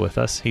Jago with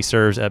us. He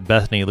serves at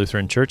Bethany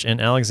Lutheran Church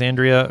in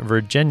Alexandria,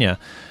 Virginia.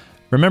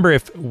 Remember,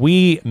 if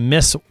we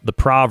miss the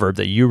proverb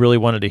that you really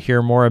wanted to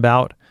hear more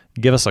about,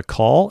 give us a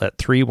call at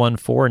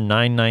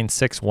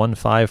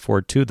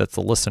 314-996-1542. That's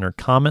the listener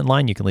comment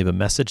line. You can leave a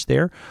message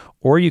there,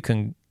 or you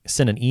can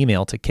send an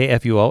email to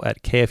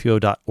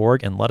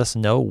kfuo@kfuo.org and let us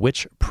know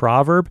which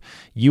proverb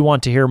you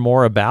want to hear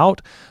more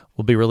about.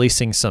 We'll be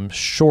releasing some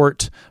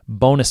short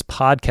bonus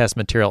podcast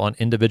material on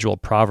individual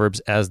proverbs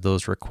as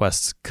those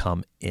requests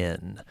come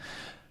in.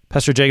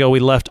 Pastor Jago,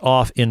 we left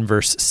off in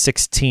verse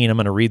 16. I'm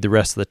going to read the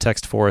rest of the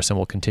text for us, and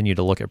we'll continue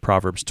to look at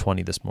Proverbs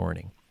 20 this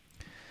morning.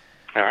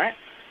 All right.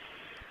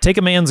 Take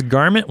a man's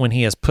garment when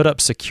he has put up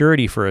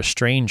security for a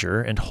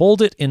stranger, and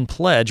hold it in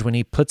pledge when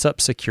he puts up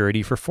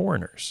security for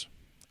foreigners.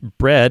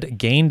 Bread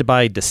gained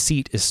by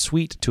deceit is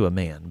sweet to a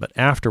man, but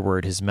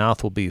afterward his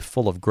mouth will be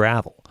full of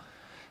gravel.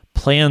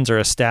 Plans are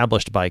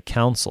established by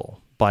counsel.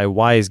 By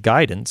wise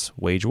guidance,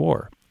 wage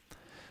war.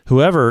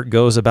 Whoever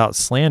goes about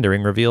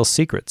slandering reveals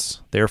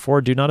secrets.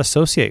 Therefore do not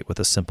associate with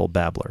a simple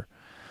babbler.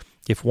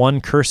 If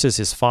one curses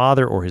his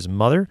father or his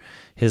mother,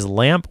 his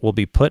lamp will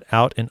be put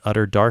out in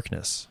utter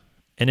darkness.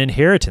 An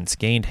inheritance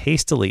gained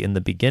hastily in the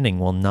beginning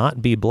will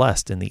not be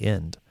blessed in the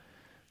end.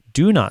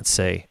 Do not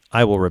say,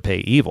 I will repay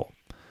evil.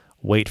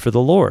 Wait for the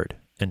Lord,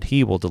 and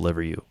he will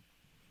deliver you.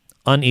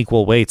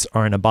 Unequal weights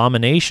are an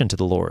abomination to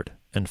the Lord,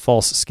 and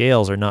false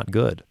scales are not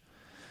good.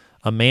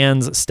 A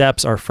man's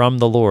steps are from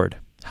the Lord.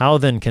 How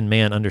then can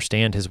man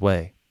understand his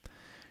way?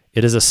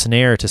 It is a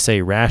snare to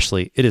say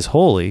rashly, it is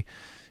holy,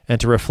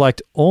 and to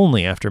reflect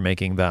only after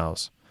making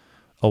vows.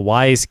 A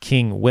wise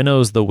king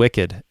winnows the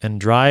wicked and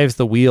drives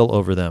the wheel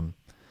over them.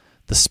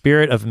 The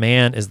spirit of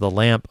man is the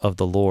lamp of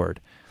the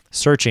Lord,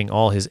 searching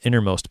all his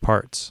innermost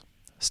parts.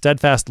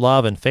 Steadfast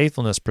love and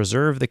faithfulness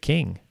preserve the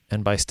king,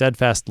 and by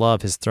steadfast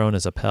love his throne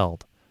is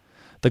upheld.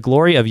 The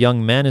glory of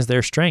young men is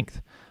their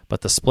strength,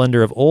 but the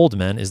splendor of old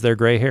men is their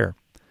gray hair.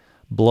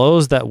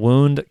 Blows that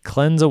wound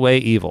cleanse away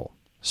evil.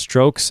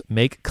 Strokes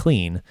make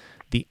clean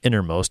the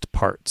innermost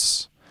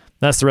parts.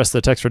 That's the rest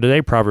of the text for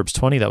today, Proverbs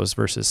 20. That was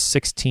verses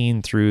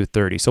 16 through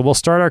 30. So we'll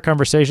start our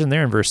conversation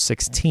there in verse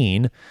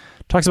 16,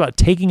 Talks about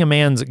taking a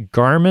man's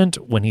garment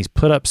when he's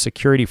put up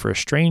security for a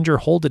stranger,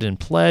 hold it in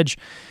pledge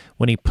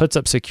when he puts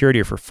up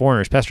security for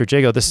foreigners. Pastor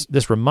Jago,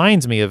 this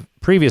reminds me of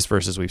previous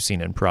verses we've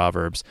seen in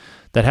Proverbs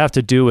that have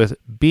to do with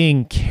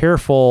being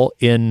careful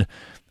in,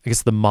 I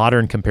guess the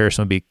modern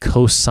comparison would be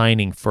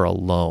co-signing for a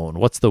loan.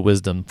 What's the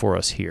wisdom for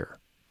us here?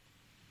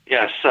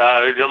 Yes,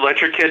 let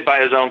your kid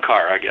buy his own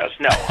car, I guess.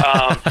 No,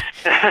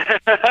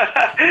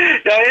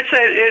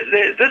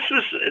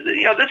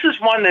 no. This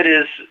is one that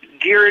is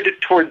geared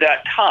toward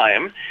that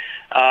time.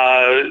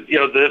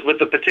 With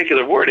the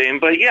particular wording,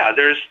 but yeah,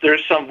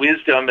 there's some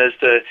wisdom as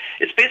to,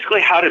 it's basically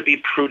how to be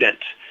prudent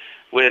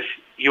with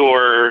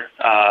your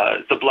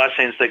the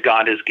blessings that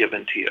God has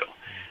given to you.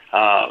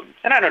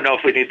 And I don't know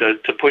if we need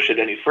to push it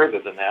any further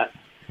than that.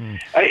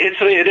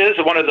 It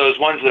is one of those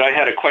ones that I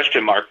had a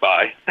question mark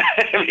by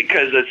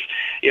because it's,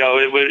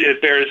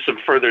 it bears some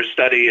further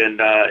study and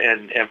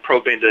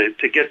probing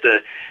to get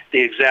the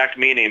exact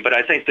meaning. But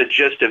I think the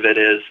gist of it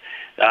is,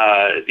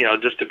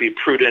 just to be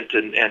prudent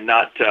and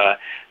not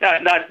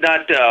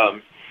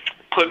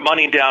put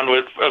money down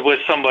with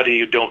somebody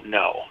you don't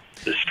know,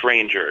 the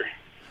stranger.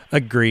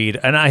 Agreed.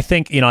 And I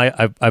think,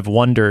 I've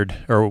wondered,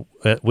 or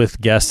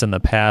with guests in the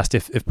past,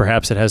 if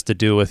perhaps it has to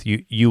do with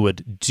you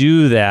would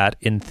do that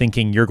in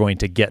thinking you're going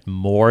to get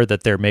more,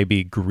 that there may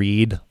be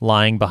greed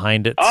lying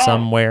behind it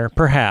somewhere.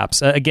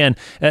 Perhaps. Again,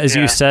 as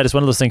you said, it's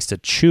one of those things to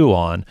chew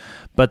on.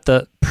 But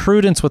the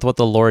prudence with what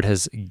the Lord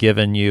has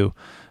given you,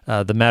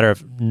 the matter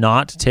of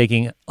not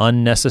taking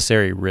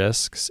unnecessary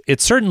risks,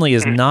 it certainly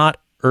is not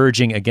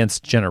urging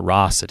against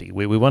generosity.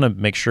 We want to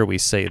make sure we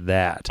say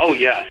that. Oh,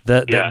 yeah.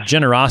 That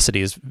generosity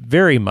is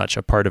very much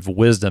a part of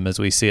wisdom as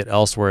we see it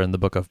elsewhere in the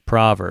book of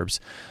Proverbs.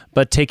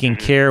 But taking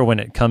care when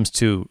it comes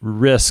to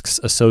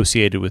risks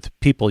associated with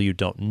people you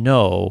don't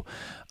know,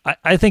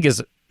 I think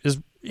is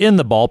in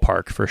the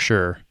ballpark for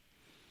sure.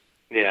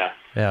 Yeah.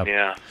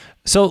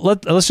 So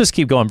let's just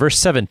keep going. Verse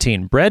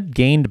 17, bread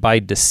gained by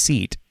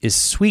deceit is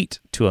sweet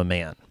to a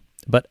man,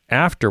 but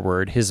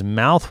afterward his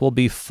mouth will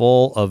be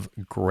full of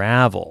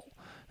gravel.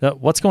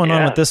 What's going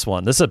on with this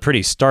one? This is a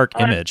pretty stark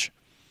image.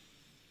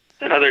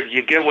 Another,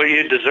 you get what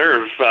you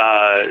deserve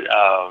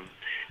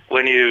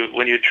when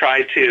you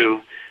try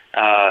to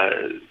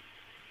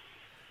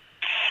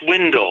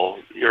swindle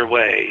your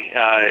way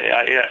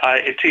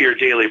to your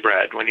daily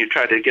bread. When you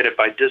try to get it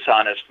by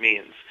dishonest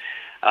means,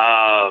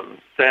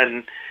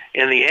 then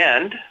in the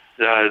end,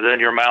 then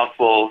your mouth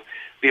will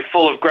be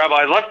full of gravel.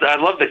 I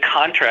love the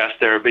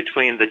contrast there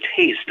between the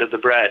taste of the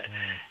bread,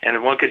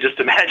 and one could just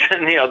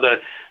imagine,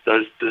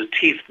 the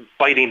teeth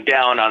biting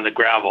down on the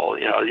gravel.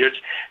 It's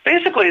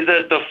basically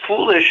the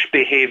foolish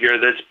behavior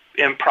that's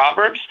in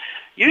Proverbs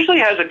usually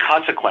has a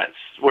consequence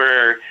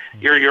where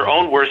you're your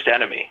own worst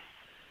enemy.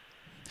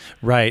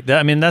 Right.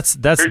 I mean, that's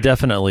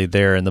definitely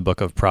there in the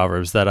book of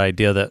Proverbs. That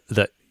idea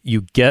that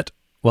you get,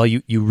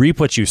 you reap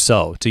what you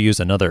sow, to use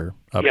another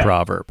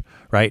proverb.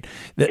 Right.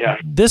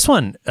 This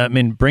one,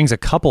 brings a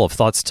couple of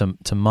thoughts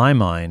to my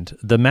mind.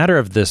 The matter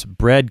of this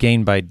bread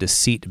gained by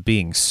deceit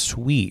being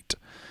sweet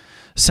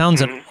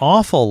sounds an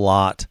awful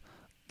lot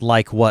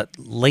like what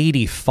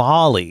Lady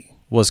Folly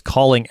was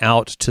calling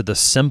out to the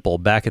simple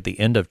back at the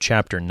end of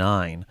chapter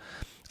 9.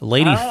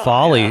 Lady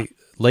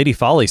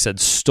Folly said,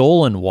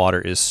 stolen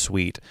water is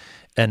sweet,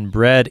 and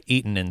bread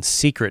eaten in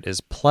secret is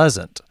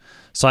pleasant.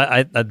 So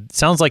it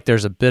sounds like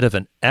there's a bit of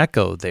an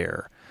echo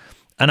there.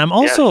 And I'm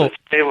also...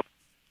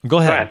 Go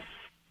ahead.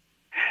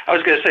 I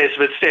was going to say,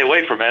 but stay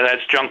away from it.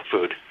 That's junk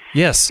food.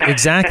 Yes,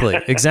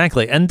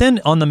 exactly. And then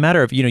on the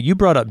matter of, you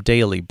brought up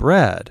daily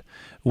bread,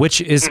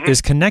 which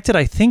is connected,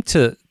 I think,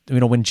 to,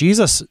 when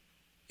Jesus,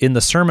 in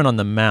the Sermon on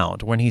the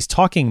Mount, when he's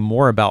talking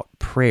more about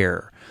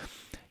prayer,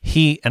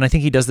 and I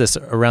think he does this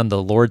around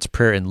the Lord's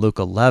Prayer in Luke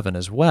 11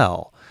 as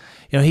well.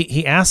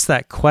 He asks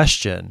that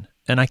question,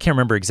 and I can't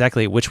remember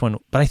exactly which one,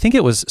 but I think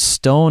it was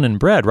stone and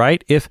bread,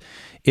 right?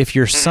 If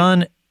your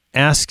son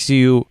asks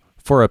you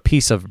for a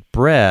piece of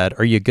bread,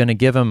 are you going to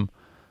give him?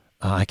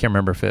 I can't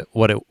remember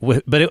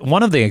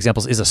one of the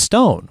examples is a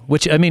stone.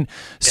 Which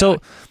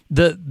so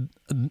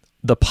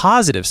the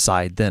positive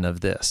side then of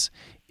this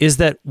is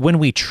that when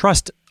we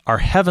trust our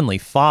Heavenly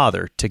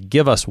Father to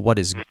give us what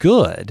is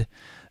good,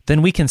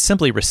 then we can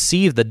simply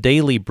receive the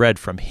daily bread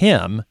from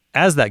Him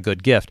as that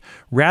good gift,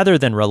 rather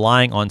than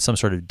relying on some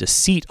sort of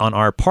deceit on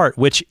our part,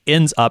 which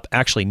ends up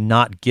actually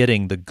not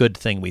getting the good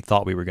thing we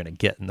thought we were going to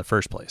get in the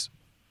first place.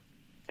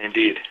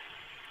 Indeed.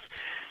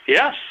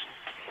 Yes,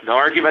 no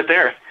argument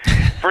there.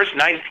 Verse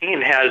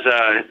 19 has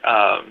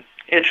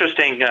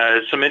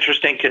some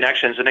interesting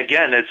connections, and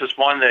again, it's just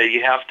one that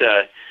you have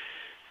to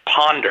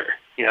ponder.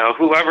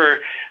 Whoever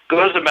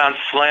goes about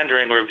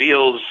slandering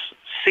reveals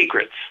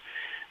secrets.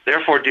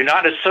 Therefore, do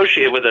not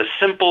associate with a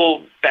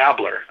simple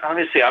babbler. Let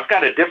me see. I've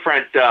got a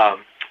different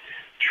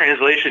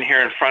translation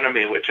here in front of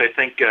me, which I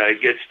think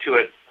gets to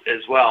it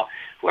as well.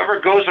 Whoever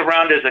goes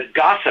around as a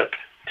gossip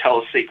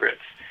tells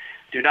secrets.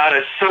 Do not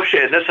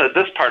associate,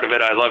 this part of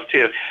it I love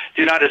too,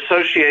 do not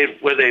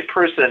associate with a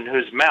person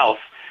whose mouth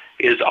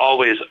is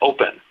always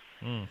open.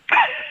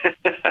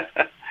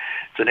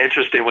 It's an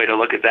interesting way to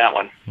look at that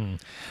one.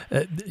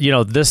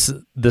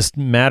 This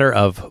matter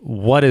of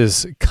what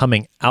is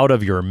coming out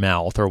of your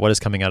mouth or what is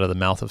coming out of the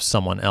mouth of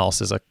someone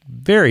else is a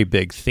very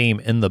big theme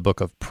in the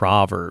book of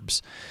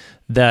Proverbs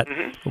that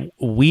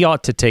we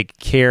ought to take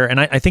care, and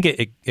I think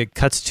it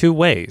cuts two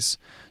ways,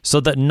 so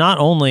that not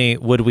only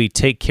would we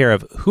take care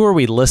of who are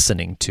we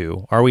listening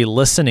to? Are we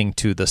listening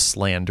to the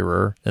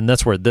slanderer? And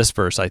that's where this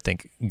verse, I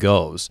think,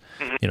 goes.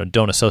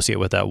 Don't associate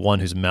with that one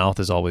whose mouth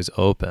is always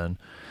open.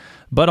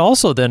 But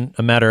also then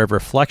a matter of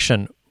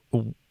reflection,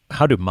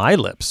 how do my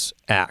lips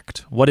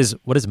act? What is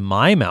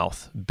my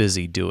mouth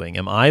busy doing?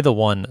 Am I the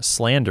one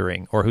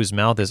slandering or whose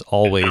mouth is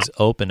always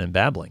open and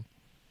babbling?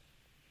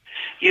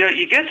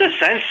 You get the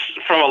sense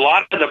from a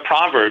lot of the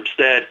Proverbs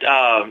that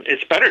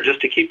it's better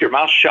just to keep your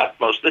mouth shut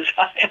most of the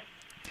time.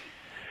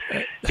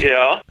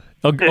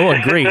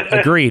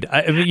 Agreed.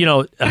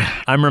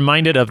 I'm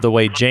reminded of the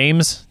way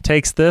James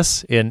takes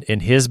this in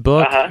his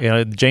book.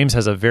 James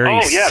has a very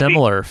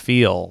similar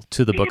feel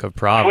to the book of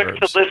Proverbs.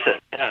 Quick to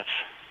listen, yes.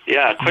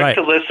 Yeah, quick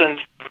to listen,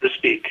 slow to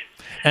speak.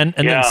 And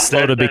then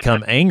slow to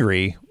become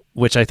angry,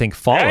 which I think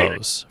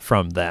follows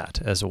from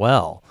that as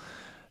well.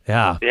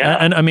 Yeah.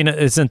 And I mean,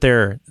 isn't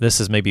there, this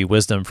is maybe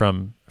wisdom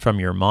from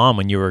your mom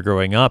when you were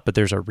growing up, but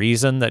there's a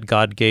reason that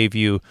God gave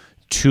you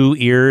 2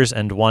 ears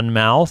and 1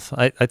 mouth,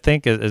 I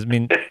think. There's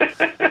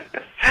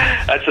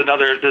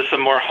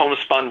some more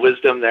homespun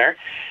wisdom there.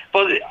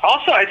 But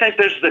also, I think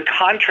there's the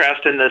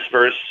contrast in this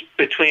verse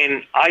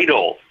between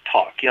idle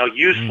talk,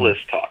 useless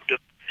talk,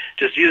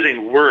 just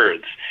using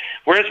words.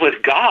 Whereas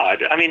with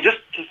God, I mean, just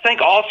to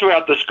think all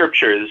throughout the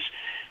scriptures,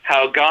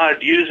 how God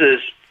is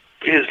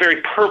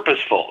very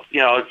purposeful,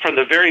 from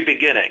the very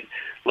beginning.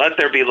 Let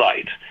there be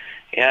light,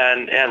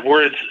 and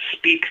words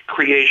speak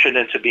creation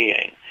into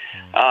being.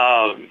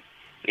 And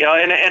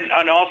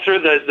all through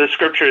the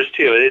scriptures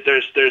too.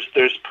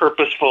 There's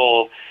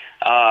purposeful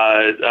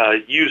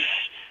use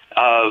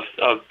of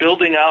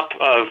building up,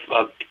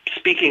 of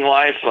speaking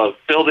life, of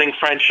building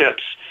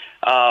friendships.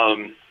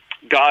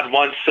 God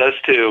wants us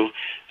to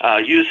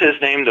use His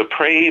name to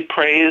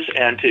praise,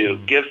 and to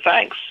give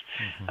thanks.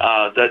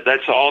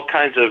 That's all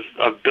kinds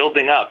of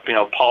building up.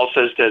 Paul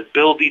says to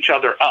build each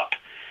other up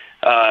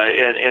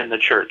in the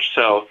church.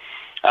 So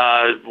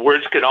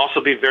words can also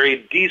be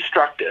very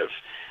destructive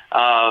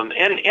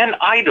and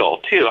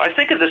idle too. I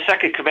think of the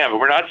second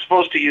commandment. We're not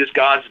supposed to use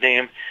God's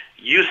name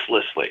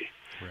uselessly.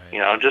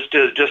 Right. Just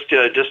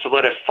to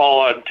let it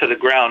fall onto the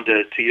ground,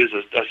 to use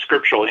a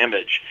scriptural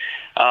image.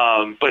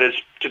 But it's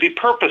to be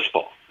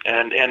purposeful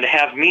and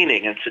have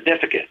meaning and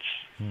significance.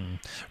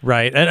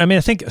 Right. And I mean,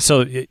 I think,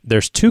 so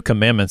there's 2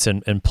 commandments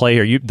in play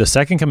here. The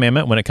second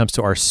commandment when it comes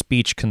to our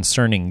speech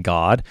concerning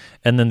God,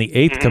 and then the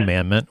 8th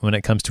commandment when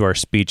it comes to our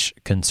speech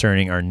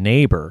concerning our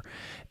neighbor.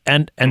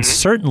 And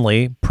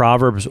certainly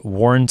Proverbs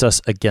warns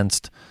us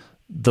against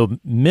the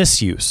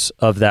misuse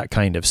of that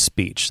kind of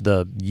speech,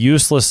 the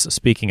useless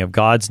speaking of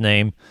God's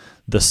name,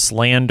 the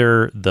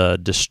slander, the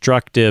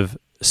destructive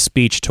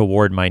speech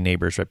toward my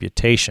neighbor's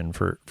reputation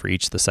for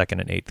each the second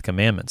and 8th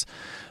commandments.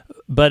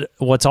 But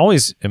what's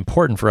always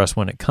important for us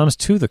when it comes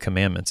to the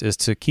commandments is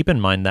to keep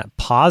in mind that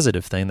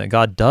positive thing that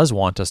God does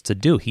want us to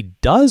do. He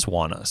does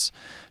want us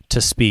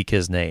to speak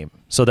His name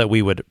so that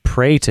we would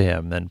pray to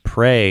Him, then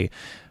praise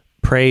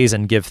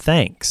and give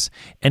thanks.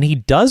 And He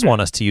does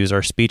want us to use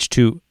our speech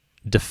to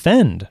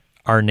defend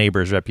our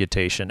neighbor's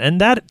reputation. And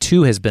that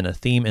too has been a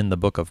theme in the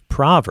book of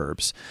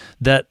Proverbs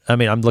that, I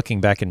mean, I'm looking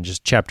back in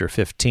just chapter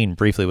 15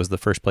 briefly was the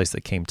first place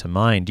that came to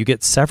mind. You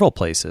get several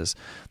places.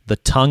 The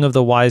tongue of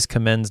the wise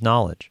commends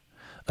knowledge.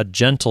 A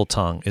gentle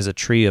tongue is a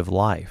tree of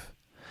life.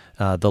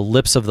 The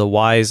lips of the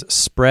wise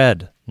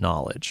spread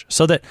knowledge.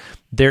 So that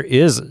there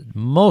is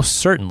most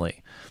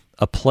certainly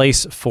a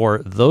place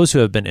for those who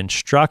have been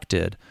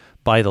instructed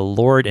by the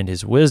Lord and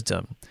His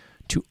wisdom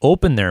to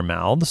open their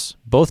mouths,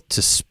 both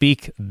to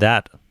speak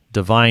that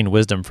divine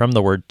wisdom from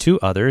the Word to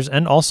others,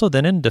 and also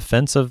then in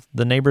defense of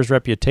the neighbor's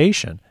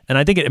reputation. And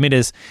I think it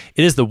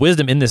is the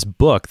wisdom in this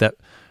book that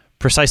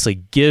precisely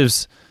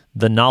gives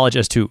the knowledge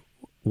as to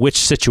which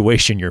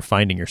situation you're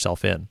finding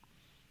yourself in.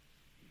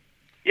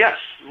 Yes,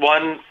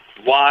 one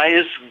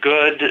wise,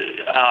 good,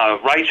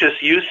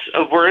 righteous use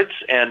of words,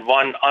 and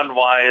one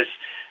unwise,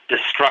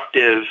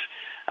 destructive,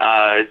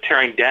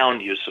 tearing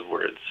down use of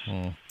words.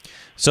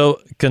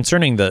 So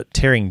concerning the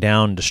tearing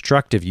down,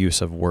 destructive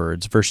use of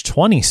words, verse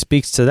 20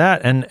 speaks to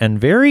that, and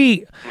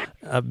very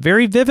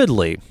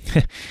vividly.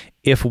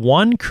 If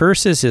one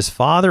curses his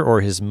father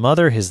or his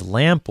mother, his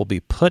lamp will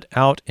be put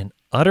out in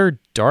utter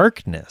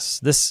darkness.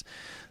 This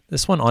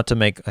one ought to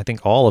make, I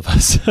think, all of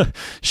us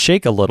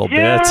shake a little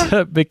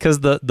bit, because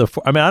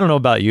I don't know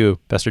about you,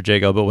 Pastor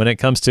Jago, but when it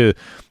comes to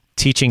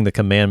teaching the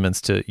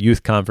commandments to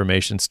youth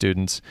confirmation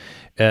students,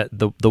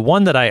 the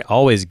one that I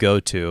always go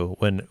to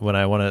when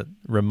I want to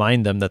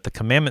remind them that the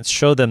commandments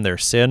show them their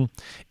sin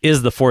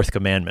is the 4th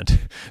commandment,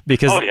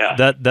 because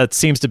that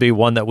seems to be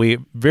one that we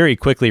very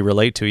quickly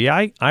relate to.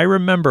 Yeah, I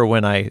remember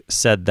when I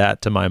said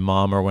that to my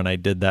mom or when I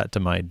did that to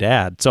my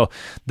dad. So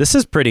this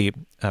is pretty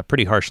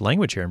harsh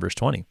language here in verse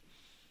 20.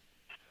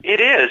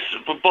 It is.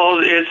 Well,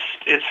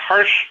 it's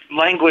harsh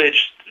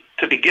language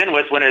to begin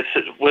with when it's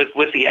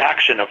with the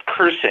action of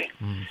cursing.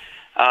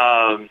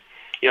 So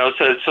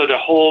to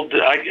hold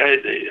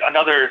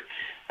another.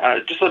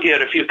 Just looking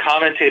at a few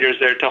commentators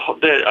there,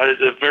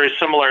 the very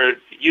similar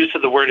use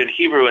of the word in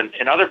Hebrew and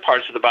in other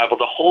parts of the Bible,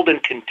 to hold in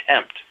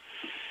contempt.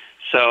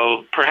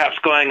 So perhaps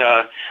going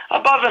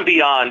above and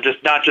beyond,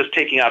 not just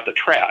taking out the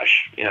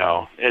trash.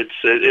 It's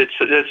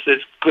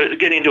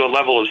getting to a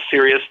level of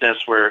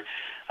seriousness where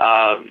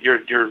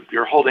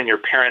you're holding your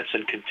parents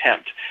in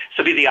contempt.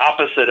 So be the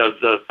opposite of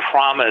the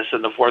promise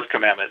in the fourth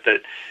commandment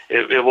that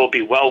it will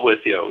be well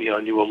with you,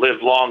 and you will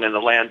live long in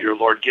the land your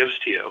Lord gives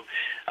to you.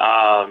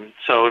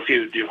 So if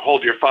you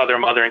hold your father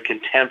and mother in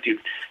contempt, you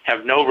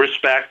have no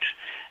respect,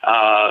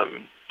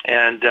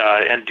 and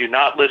do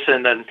not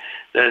listen, then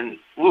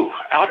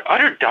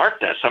utter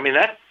darkness. I mean,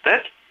 that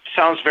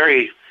sounds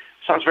very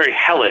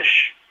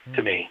hellish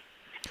to me.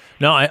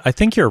 No, I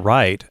think you're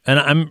right,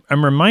 and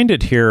I'm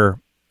reminded here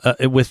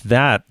with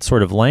that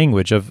sort of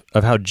language of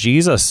how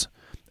Jesus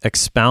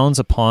expounds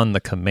upon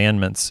the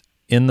commandments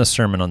in the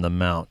Sermon on the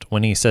Mount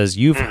when he says,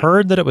 "You've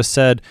heard that it was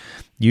said,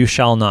 'You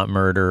shall not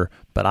murder,'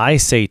 but I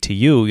say to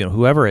you,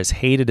 whoever has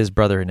hated his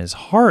brother in his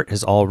heart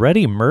has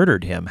already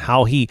murdered him."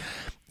 How he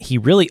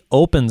really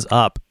opens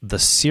up the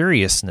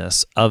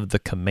seriousness of the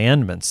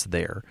commandments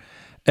there.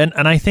 And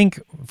I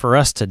think for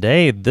us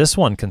today, this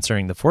one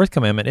concerning the fourth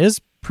commandment is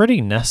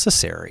pretty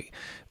necessary.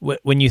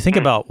 When you think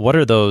about what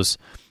are those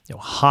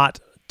hot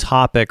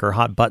topic or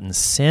hot button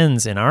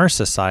sins in our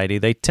society,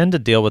 they tend to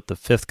deal with the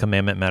fifth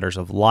commandment, matters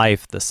of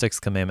life, the sixth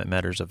commandment,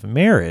 matters of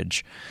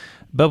marriage.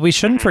 But we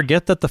shouldn't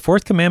forget that the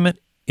fourth commandment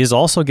is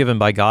also given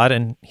by God,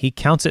 and he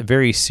counts it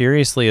very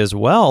seriously as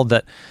well,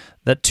 that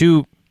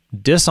to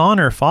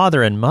dishonor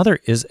father and mother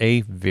is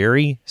a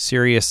very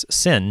serious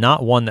sin,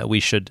 not one that we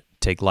should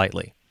take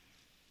lightly.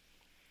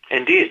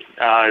 Indeed.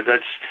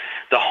 That's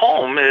the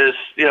home is,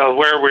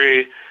 where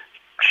we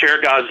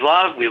share God's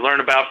love. We learn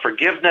about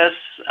forgiveness.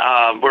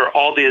 Where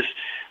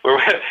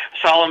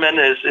Solomon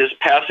is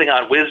passing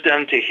on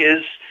wisdom to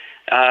his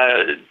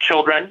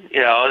children.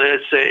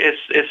 It's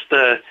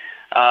the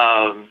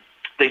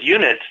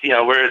unit.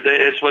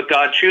 It's what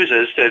God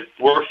chooses to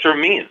work through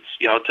means.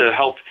 To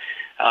help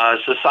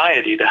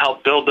society, to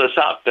help build us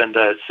up and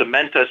to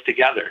cement us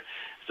together.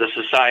 The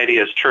society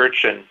as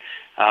church and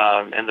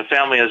the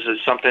family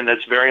is something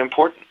that's very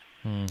important.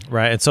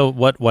 Right. And so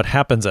what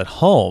happens at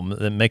home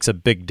that makes a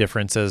big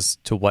difference as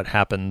to what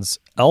happens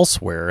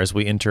elsewhere as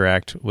we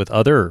interact with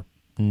other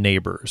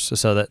neighbors.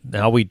 So that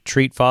how we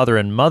treat father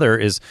and mother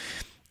is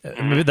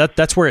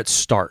that's where it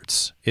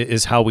starts,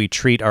 is how we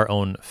treat our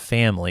own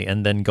family.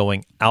 And then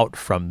going out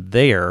from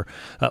there,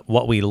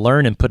 what we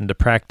learn and put into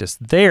practice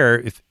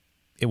there,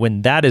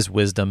 when that is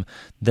wisdom,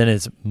 then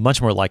it's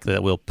much more likely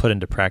that we'll put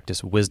into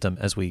practice wisdom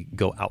as we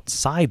go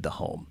outside the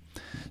home.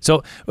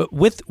 So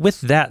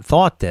with that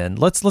thought then,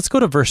 let's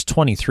go to verse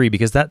 23,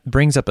 because that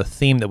brings up a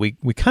theme that we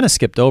kind of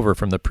skipped over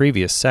from the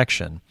previous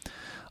section.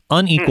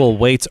 Unequal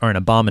weights are an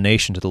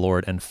abomination to the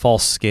Lord, and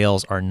false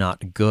scales are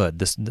not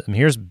good.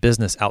 Here's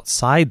business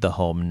outside the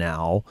home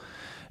now.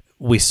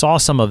 We saw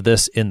some of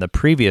this in the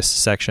previous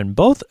section,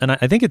 both, and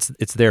I think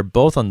it's there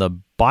both on the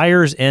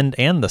buyer's end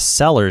and the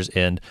seller's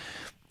end.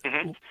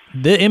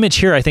 The image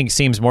here, I think,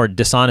 seems more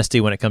dishonesty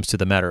when it comes to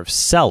the matter of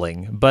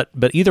selling, but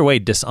either way,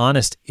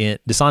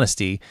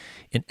 dishonesty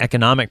in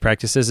economic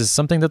practices is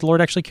something that the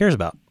Lord actually cares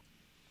about.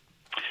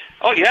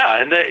 Oh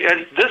yeah, and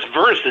this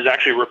verse is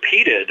actually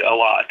repeated a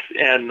lot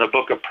in the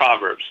book of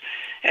Proverbs.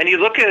 And you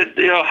look at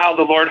how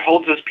the Lord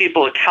holds his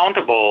people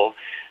accountable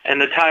in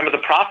the time of the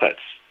prophets.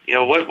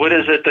 What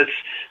is it that's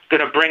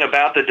going to bring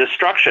about the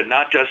destruction?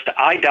 Not just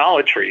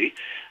idolatry,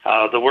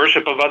 the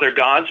worship of other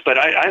gods, but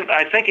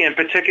I think in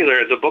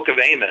particular the book of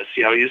Amos.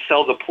 You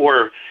sell the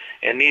poor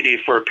and needy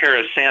for a pair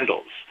of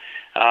sandals,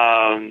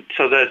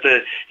 so that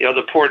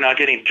the poor not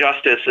getting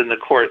justice in the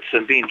courts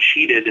and being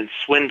cheated and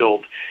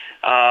swindled.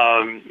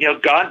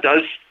 God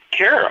does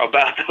care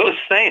about those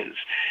things.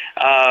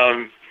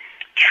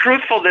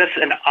 Truthfulness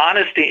and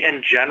honesty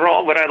in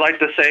general, what I'd like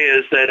to say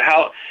is that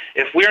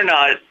if we're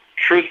not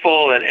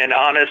truthful and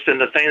honest in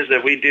the things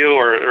that we do,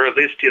 or at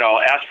least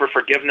ask for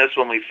forgiveness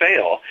when we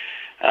fail,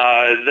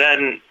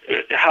 then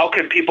how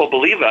can people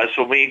believe us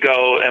when we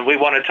go and we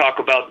want to talk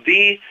about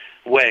the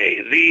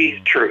way, the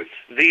truth,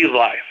 the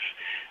life?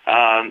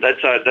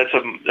 That's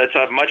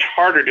a much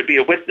harder to be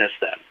a witness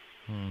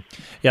then.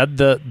 Yeah,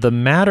 the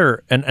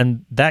matter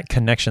and that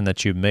connection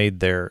that you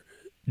made there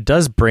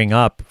does bring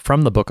up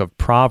from the book of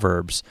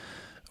Proverbs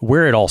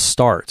where it all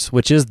starts,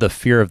 which is the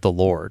fear of the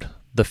Lord.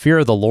 The fear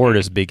of the Lord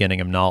is beginning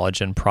of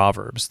knowledge in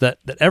Proverbs. That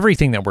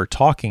everything that we're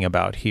talking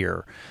about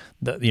here,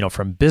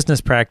 from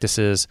business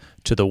practices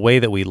to the way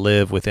that we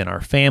live within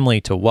our family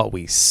to what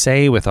we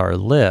say with our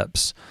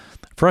lips,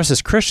 for us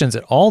as Christians,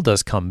 it all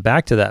does come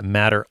back to that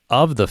matter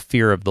of the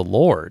fear of the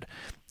Lord.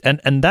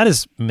 And that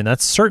is, I mean,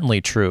 that's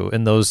certainly true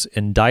in those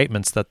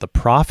indictments that the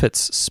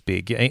prophets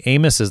speak.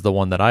 Amos is the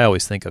one that I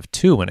always think of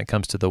too when it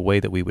comes to the way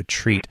that we would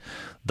treat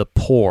the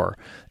poor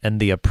and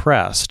the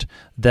oppressed.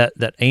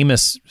 That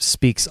Amos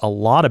speaks a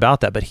lot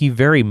about that, but he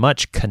very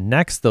much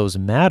connects those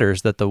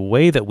matters, that the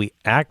way that we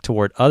act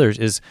toward others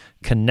is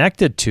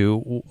connected to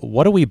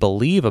what do we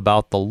believe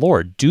about the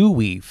Lord? Do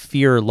we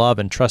fear, love,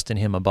 and trust in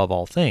him above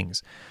all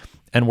things?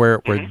 And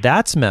where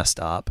that's messed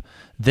up,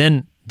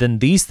 then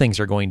these things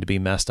are going to be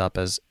messed up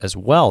as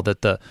well,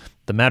 that the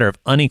matter of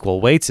unequal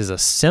weights is a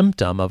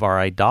symptom of our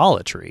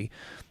idolatry.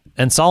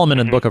 And Solomon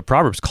in the book of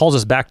Proverbs calls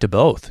us back to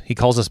both. He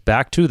calls us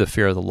back to the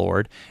fear of the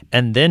Lord,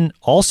 and then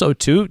also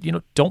to,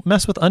 don't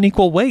mess with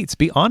unequal weights.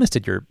 Be honest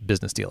in your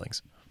business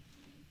dealings.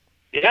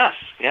 Yes.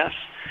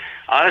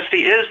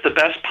 Honesty is the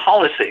best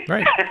policy.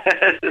 Right.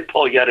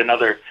 Pull yet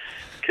another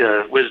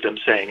wisdom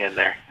saying in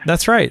there.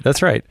 That's right.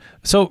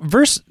 So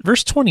verse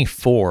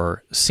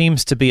 24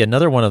 seems to be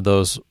another one of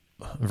those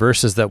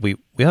verses that we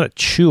ought to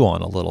chew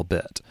on a little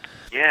bit.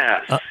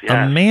 Yes.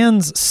 A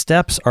man's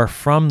steps are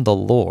from the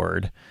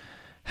Lord.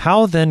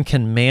 How then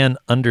can man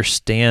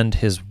understand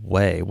his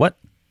way?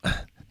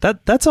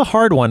 That's a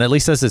hard one, at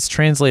least as it's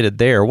translated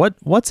there.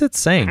 What's it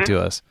saying to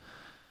us?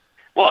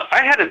 Well,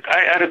 I had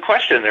a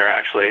question there,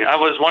 actually. I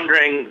was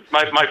wondering,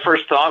 my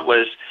first thought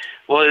was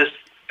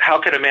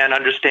how can a man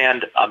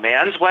understand a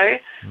man's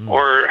way,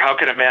 or how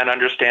can a man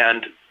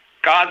understand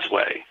God's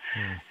way?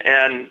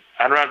 And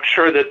I'm not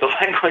sure that the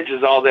language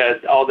is all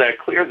that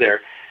clear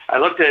there. I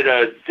looked at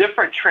a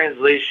different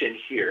translation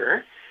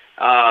here.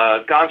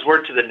 God's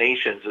word to the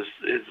nations is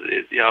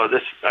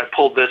this. I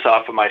pulled this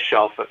off of my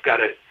shelf. I've got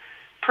it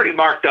pretty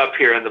marked up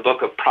here in the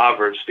book of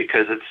Proverbs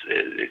because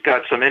it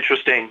got some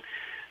interesting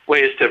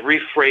ways to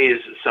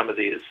rephrase some of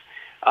these.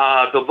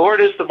 The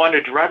Lord is the one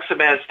who directs a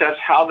man's steps.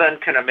 How then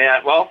can a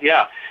man? Well,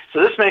 yeah. So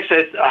this makes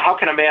it. How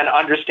can a man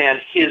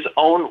understand his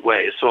own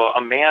way? So a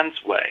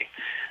man's way.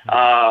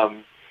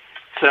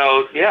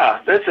 So yeah,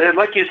 that's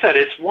like you said.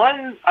 It's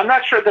one. I'm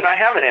not sure that I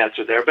have an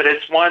answer there, but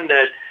it's one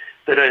that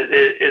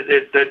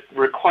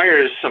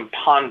requires some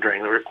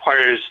pondering. That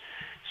requires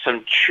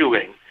some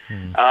chewing.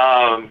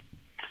 The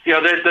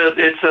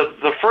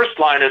first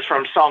line is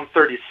from Psalm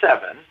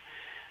 37.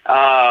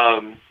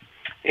 So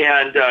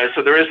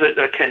there is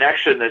a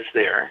connection that's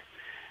there.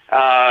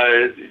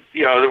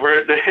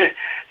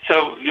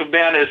 So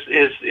man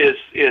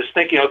is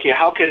thinking, okay,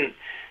 how can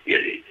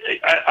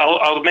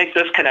I'll make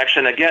this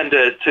connection again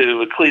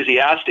to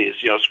Ecclesiastes.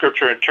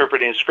 Scripture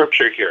interpreting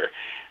Scripture here,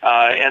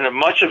 and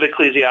much of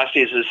Ecclesiastes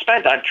is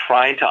spent on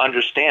trying to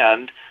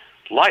understand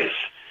life,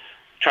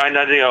 trying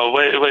to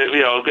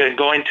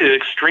going to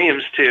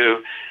extremes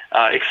to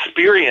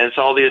experience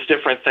all these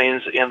different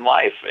things in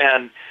life.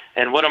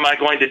 And what am I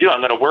going to do? I'm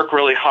going to work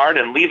really hard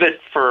and leave it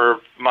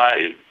for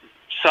my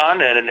son,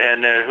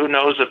 and who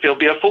knows if he'll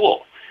be a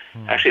fool.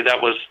 Actually,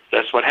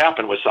 that's what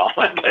happened with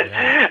Solomon. But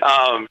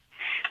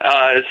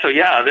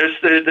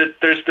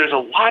there's a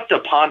lot to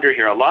ponder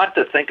here, a lot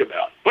to think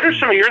about. What are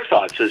some of your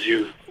thoughts as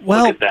you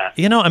look at that?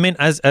 I mean,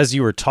 as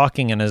you were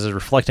talking and as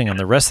reflecting on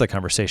the rest of the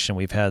conversation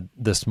we've had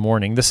this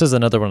morning, this is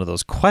another one of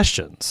those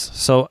questions.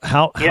 So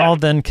how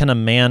then can a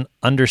man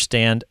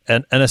understand,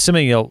 and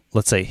assuming,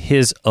 let's say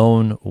his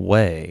own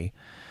way?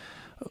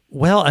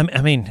 Well,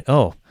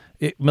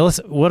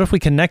 Melissa, what if we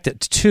connect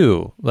it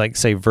to, like,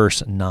 say,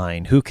 verse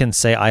 9? Who can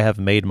say, I have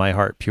made my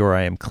heart pure,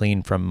 I am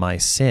clean from my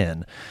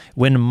sin?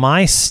 When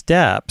my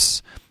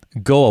steps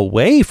go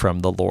away from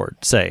the Lord,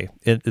 say,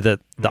 the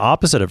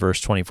opposite of verse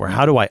 24,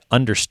 how do I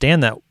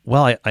understand that?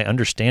 Well, I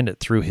understand it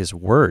through his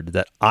word,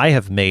 that I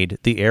have made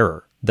the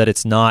error, that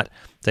it's not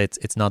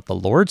the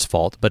Lord's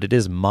fault, but it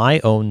is my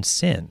own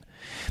sin.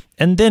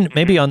 And then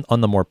maybe on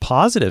the more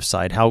positive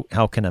side,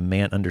 how can a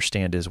man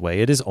understand his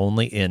way? It is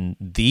only in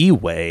the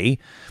way,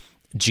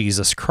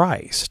 Jesus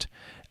Christ.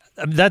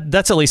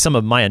 That's at least some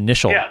of my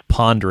initial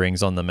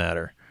ponderings on the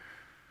matter.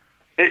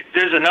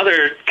 There's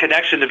another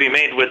connection to be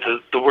made with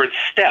the word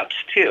steps,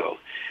 too.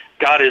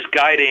 God is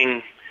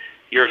guiding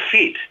your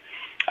feet.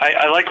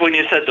 I like when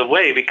you said the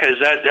way, because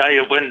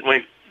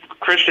when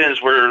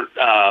Christians were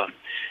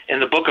in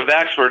the book of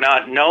Acts were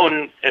not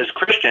known as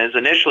Christians.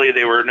 Initially,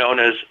 they were known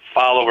as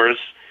followers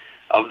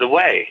of the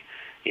way.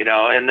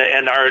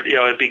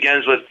 It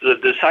begins with the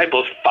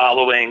disciples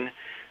following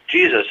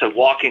Jesus and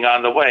walking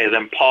on the way.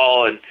 Then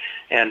Paul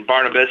and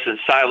Barnabas and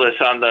Silas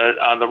on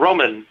the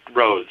Roman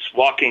roads,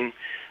 walking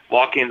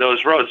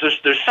those roads.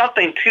 There's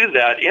something to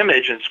that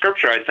image in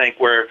Scripture, I think,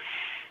 where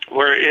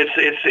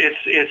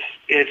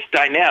it's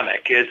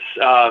dynamic.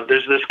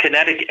 There's this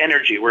kinetic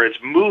energy where it's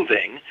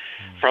moving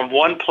from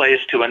one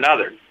place to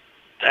another.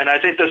 And I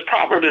think this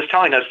proverb is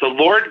telling us the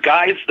Lord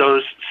guides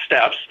those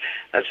steps.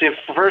 That's the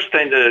first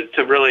thing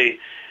to really,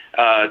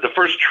 the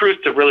first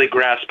truth to really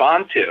grasp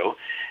onto.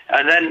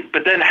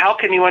 But then how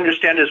can you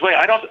understand his way?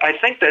 I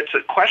think that's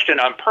a question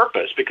on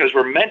purpose, because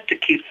we're meant to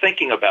keep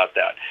thinking about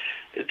that,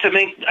 to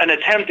make an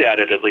attempt at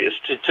it at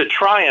least, to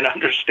try and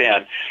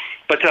understand,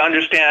 but to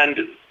understand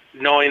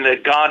knowing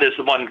that God is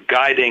the one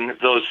guiding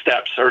those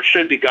steps, or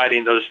should be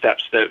guiding those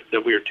steps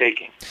that we are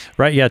taking.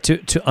 Right, yeah,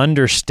 to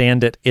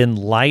understand it in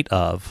light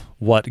of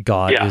what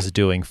God is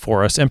doing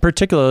for us, and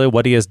particularly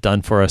what he has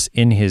done for us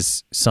in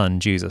his Son,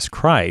 Jesus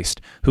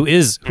Christ, who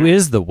is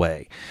the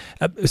way.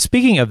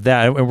 Speaking of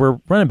that, we're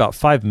running about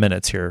 5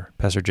 minutes here,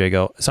 Pastor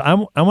Jago. So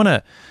I want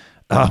to,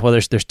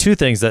 there's two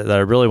things that I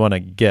really want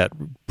to get.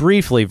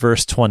 Briefly,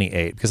 verse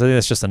 28, because I think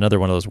that's just another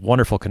one of those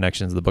wonderful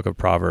connections in the book of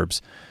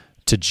Proverbs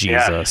to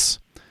Jesus.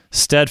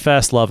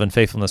 Steadfast love and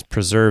faithfulness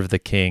preserve the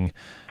king,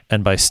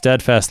 and by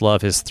steadfast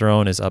love his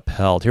throne is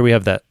upheld. Here we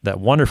have that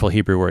wonderful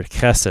Hebrew word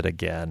chesed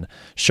again,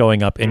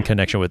 showing up in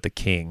connection with the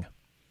king.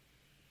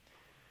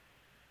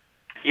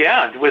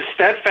 Yeah, with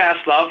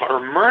steadfast love or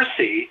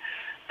mercy,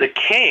 the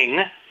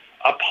king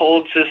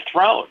upholds his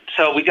throne.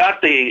 So we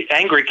got the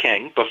angry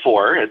king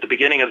before at the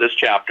beginning of this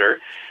chapter.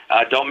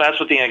 Don't mess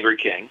with the angry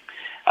king.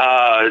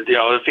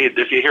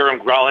 If you hear him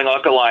growling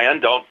like a lion,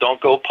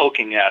 don't go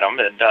poking at him.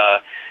 And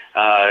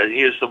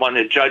he is the one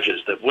that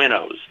judges, that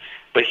winnows.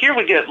 But here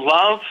we get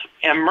love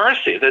and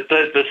mercy. That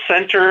the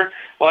center.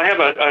 Well, I have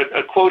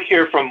a quote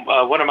here from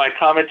one of my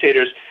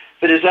commentators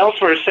that is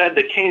elsewhere said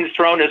the king's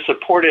throne is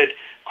supported,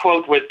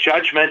 quote, with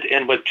judgment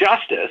and with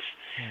justice.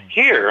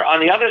 Here, on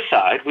the other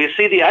side, we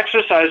see the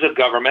exercise of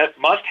government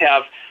must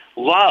have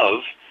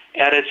love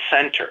at its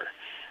center.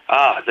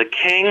 The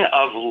king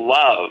of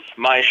love,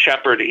 my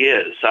shepherd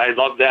is. I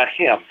love that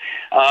hymn.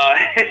 How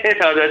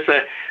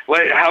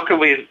can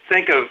we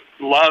think of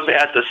love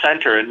at the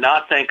center and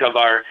not think of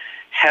our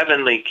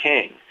heavenly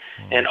king?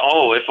 And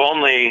if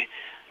only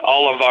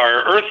all of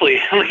our earthly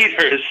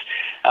leaders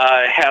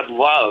had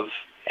love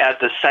at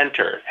the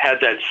center, had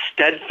that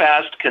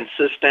steadfast,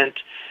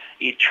 consistent,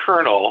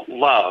 eternal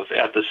love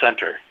at the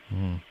center.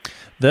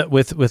 That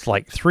with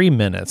like 3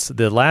 minutes,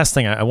 the last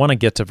thing I want to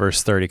get to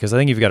verse 30, because I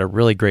think you've got a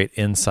really great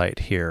insight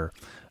here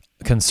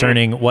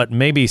concerning what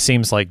maybe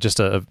seems like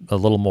just a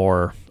little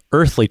more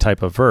earthly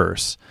type of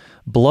verse.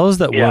 Blows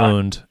that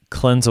wound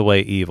cleanse away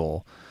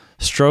evil.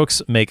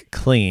 Strokes make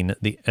clean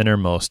the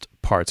innermost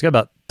parts. Got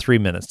about 3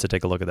 minutes to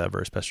take a look at that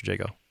verse, Pastor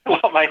Jago.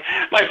 Well, my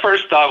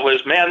first thought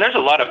was, man, there's a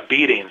lot of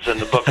beatings in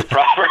the book of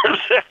Proverbs.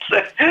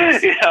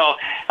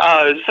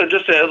 So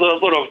just a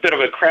little bit of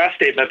a crass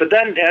statement. But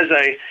then as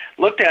I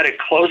looked at it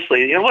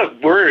closely,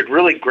 what word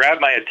really grabbed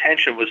my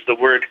attention was the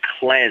word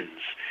cleanse.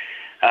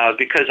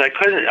 Because I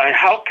couldn't.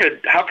 How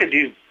could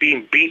you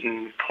being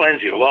beaten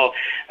cleanse you? Well,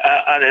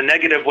 on a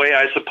negative way,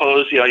 I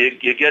suppose.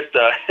 You get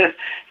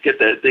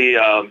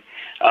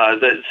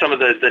some of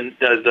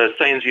the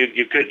things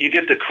you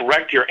get to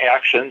correct your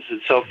actions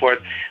and so forth.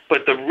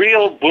 But the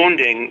real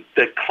wounding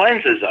that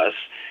cleanses us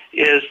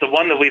is the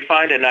one that we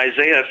find in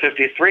Isaiah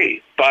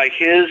 53. By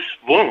his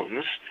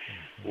wounds,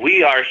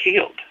 we are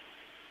healed.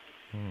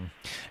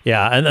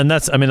 Yeah, and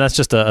that's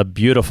just a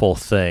beautiful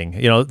thing.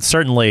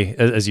 Certainly,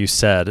 as you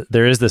said,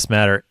 there is this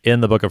matter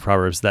in the book of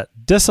Proverbs that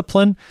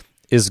discipline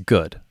is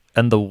good,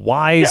 and the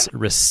wise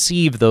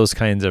receive those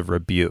kinds of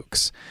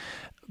rebukes.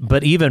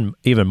 But even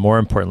more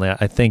importantly,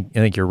 I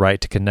think you're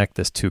right to connect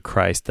this to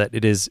Christ, that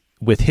it is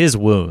with his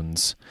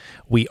wounds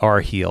we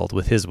are healed.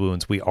 With his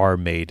wounds we are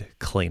made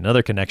clean.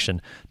 Another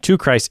connection to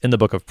Christ in the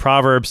book of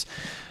Proverbs.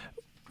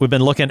 We've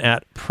been looking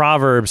at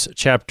Proverbs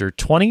chapter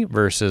 20,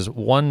 verses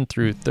 1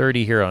 through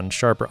 30 here on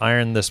Sharper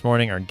Iron this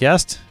morning. Our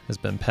guest has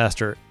been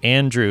Pastor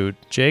Andrew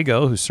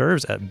Jago, who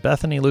serves at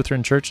Bethany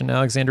Lutheran Church in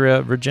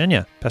Alexandria,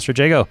 Virginia. Pastor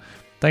Jago,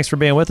 thanks for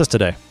being with us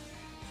today.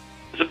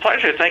 It's a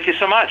pleasure. Thank you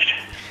so much.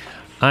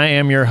 I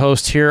am your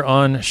host here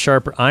on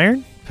Sharper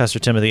Iron, Pastor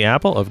Timothy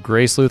Apple of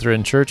Grace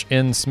Lutheran Church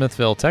in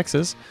Smithville,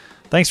 Texas.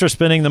 Thanks for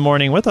spending the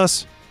morning with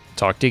us.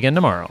 Talk to you again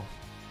tomorrow.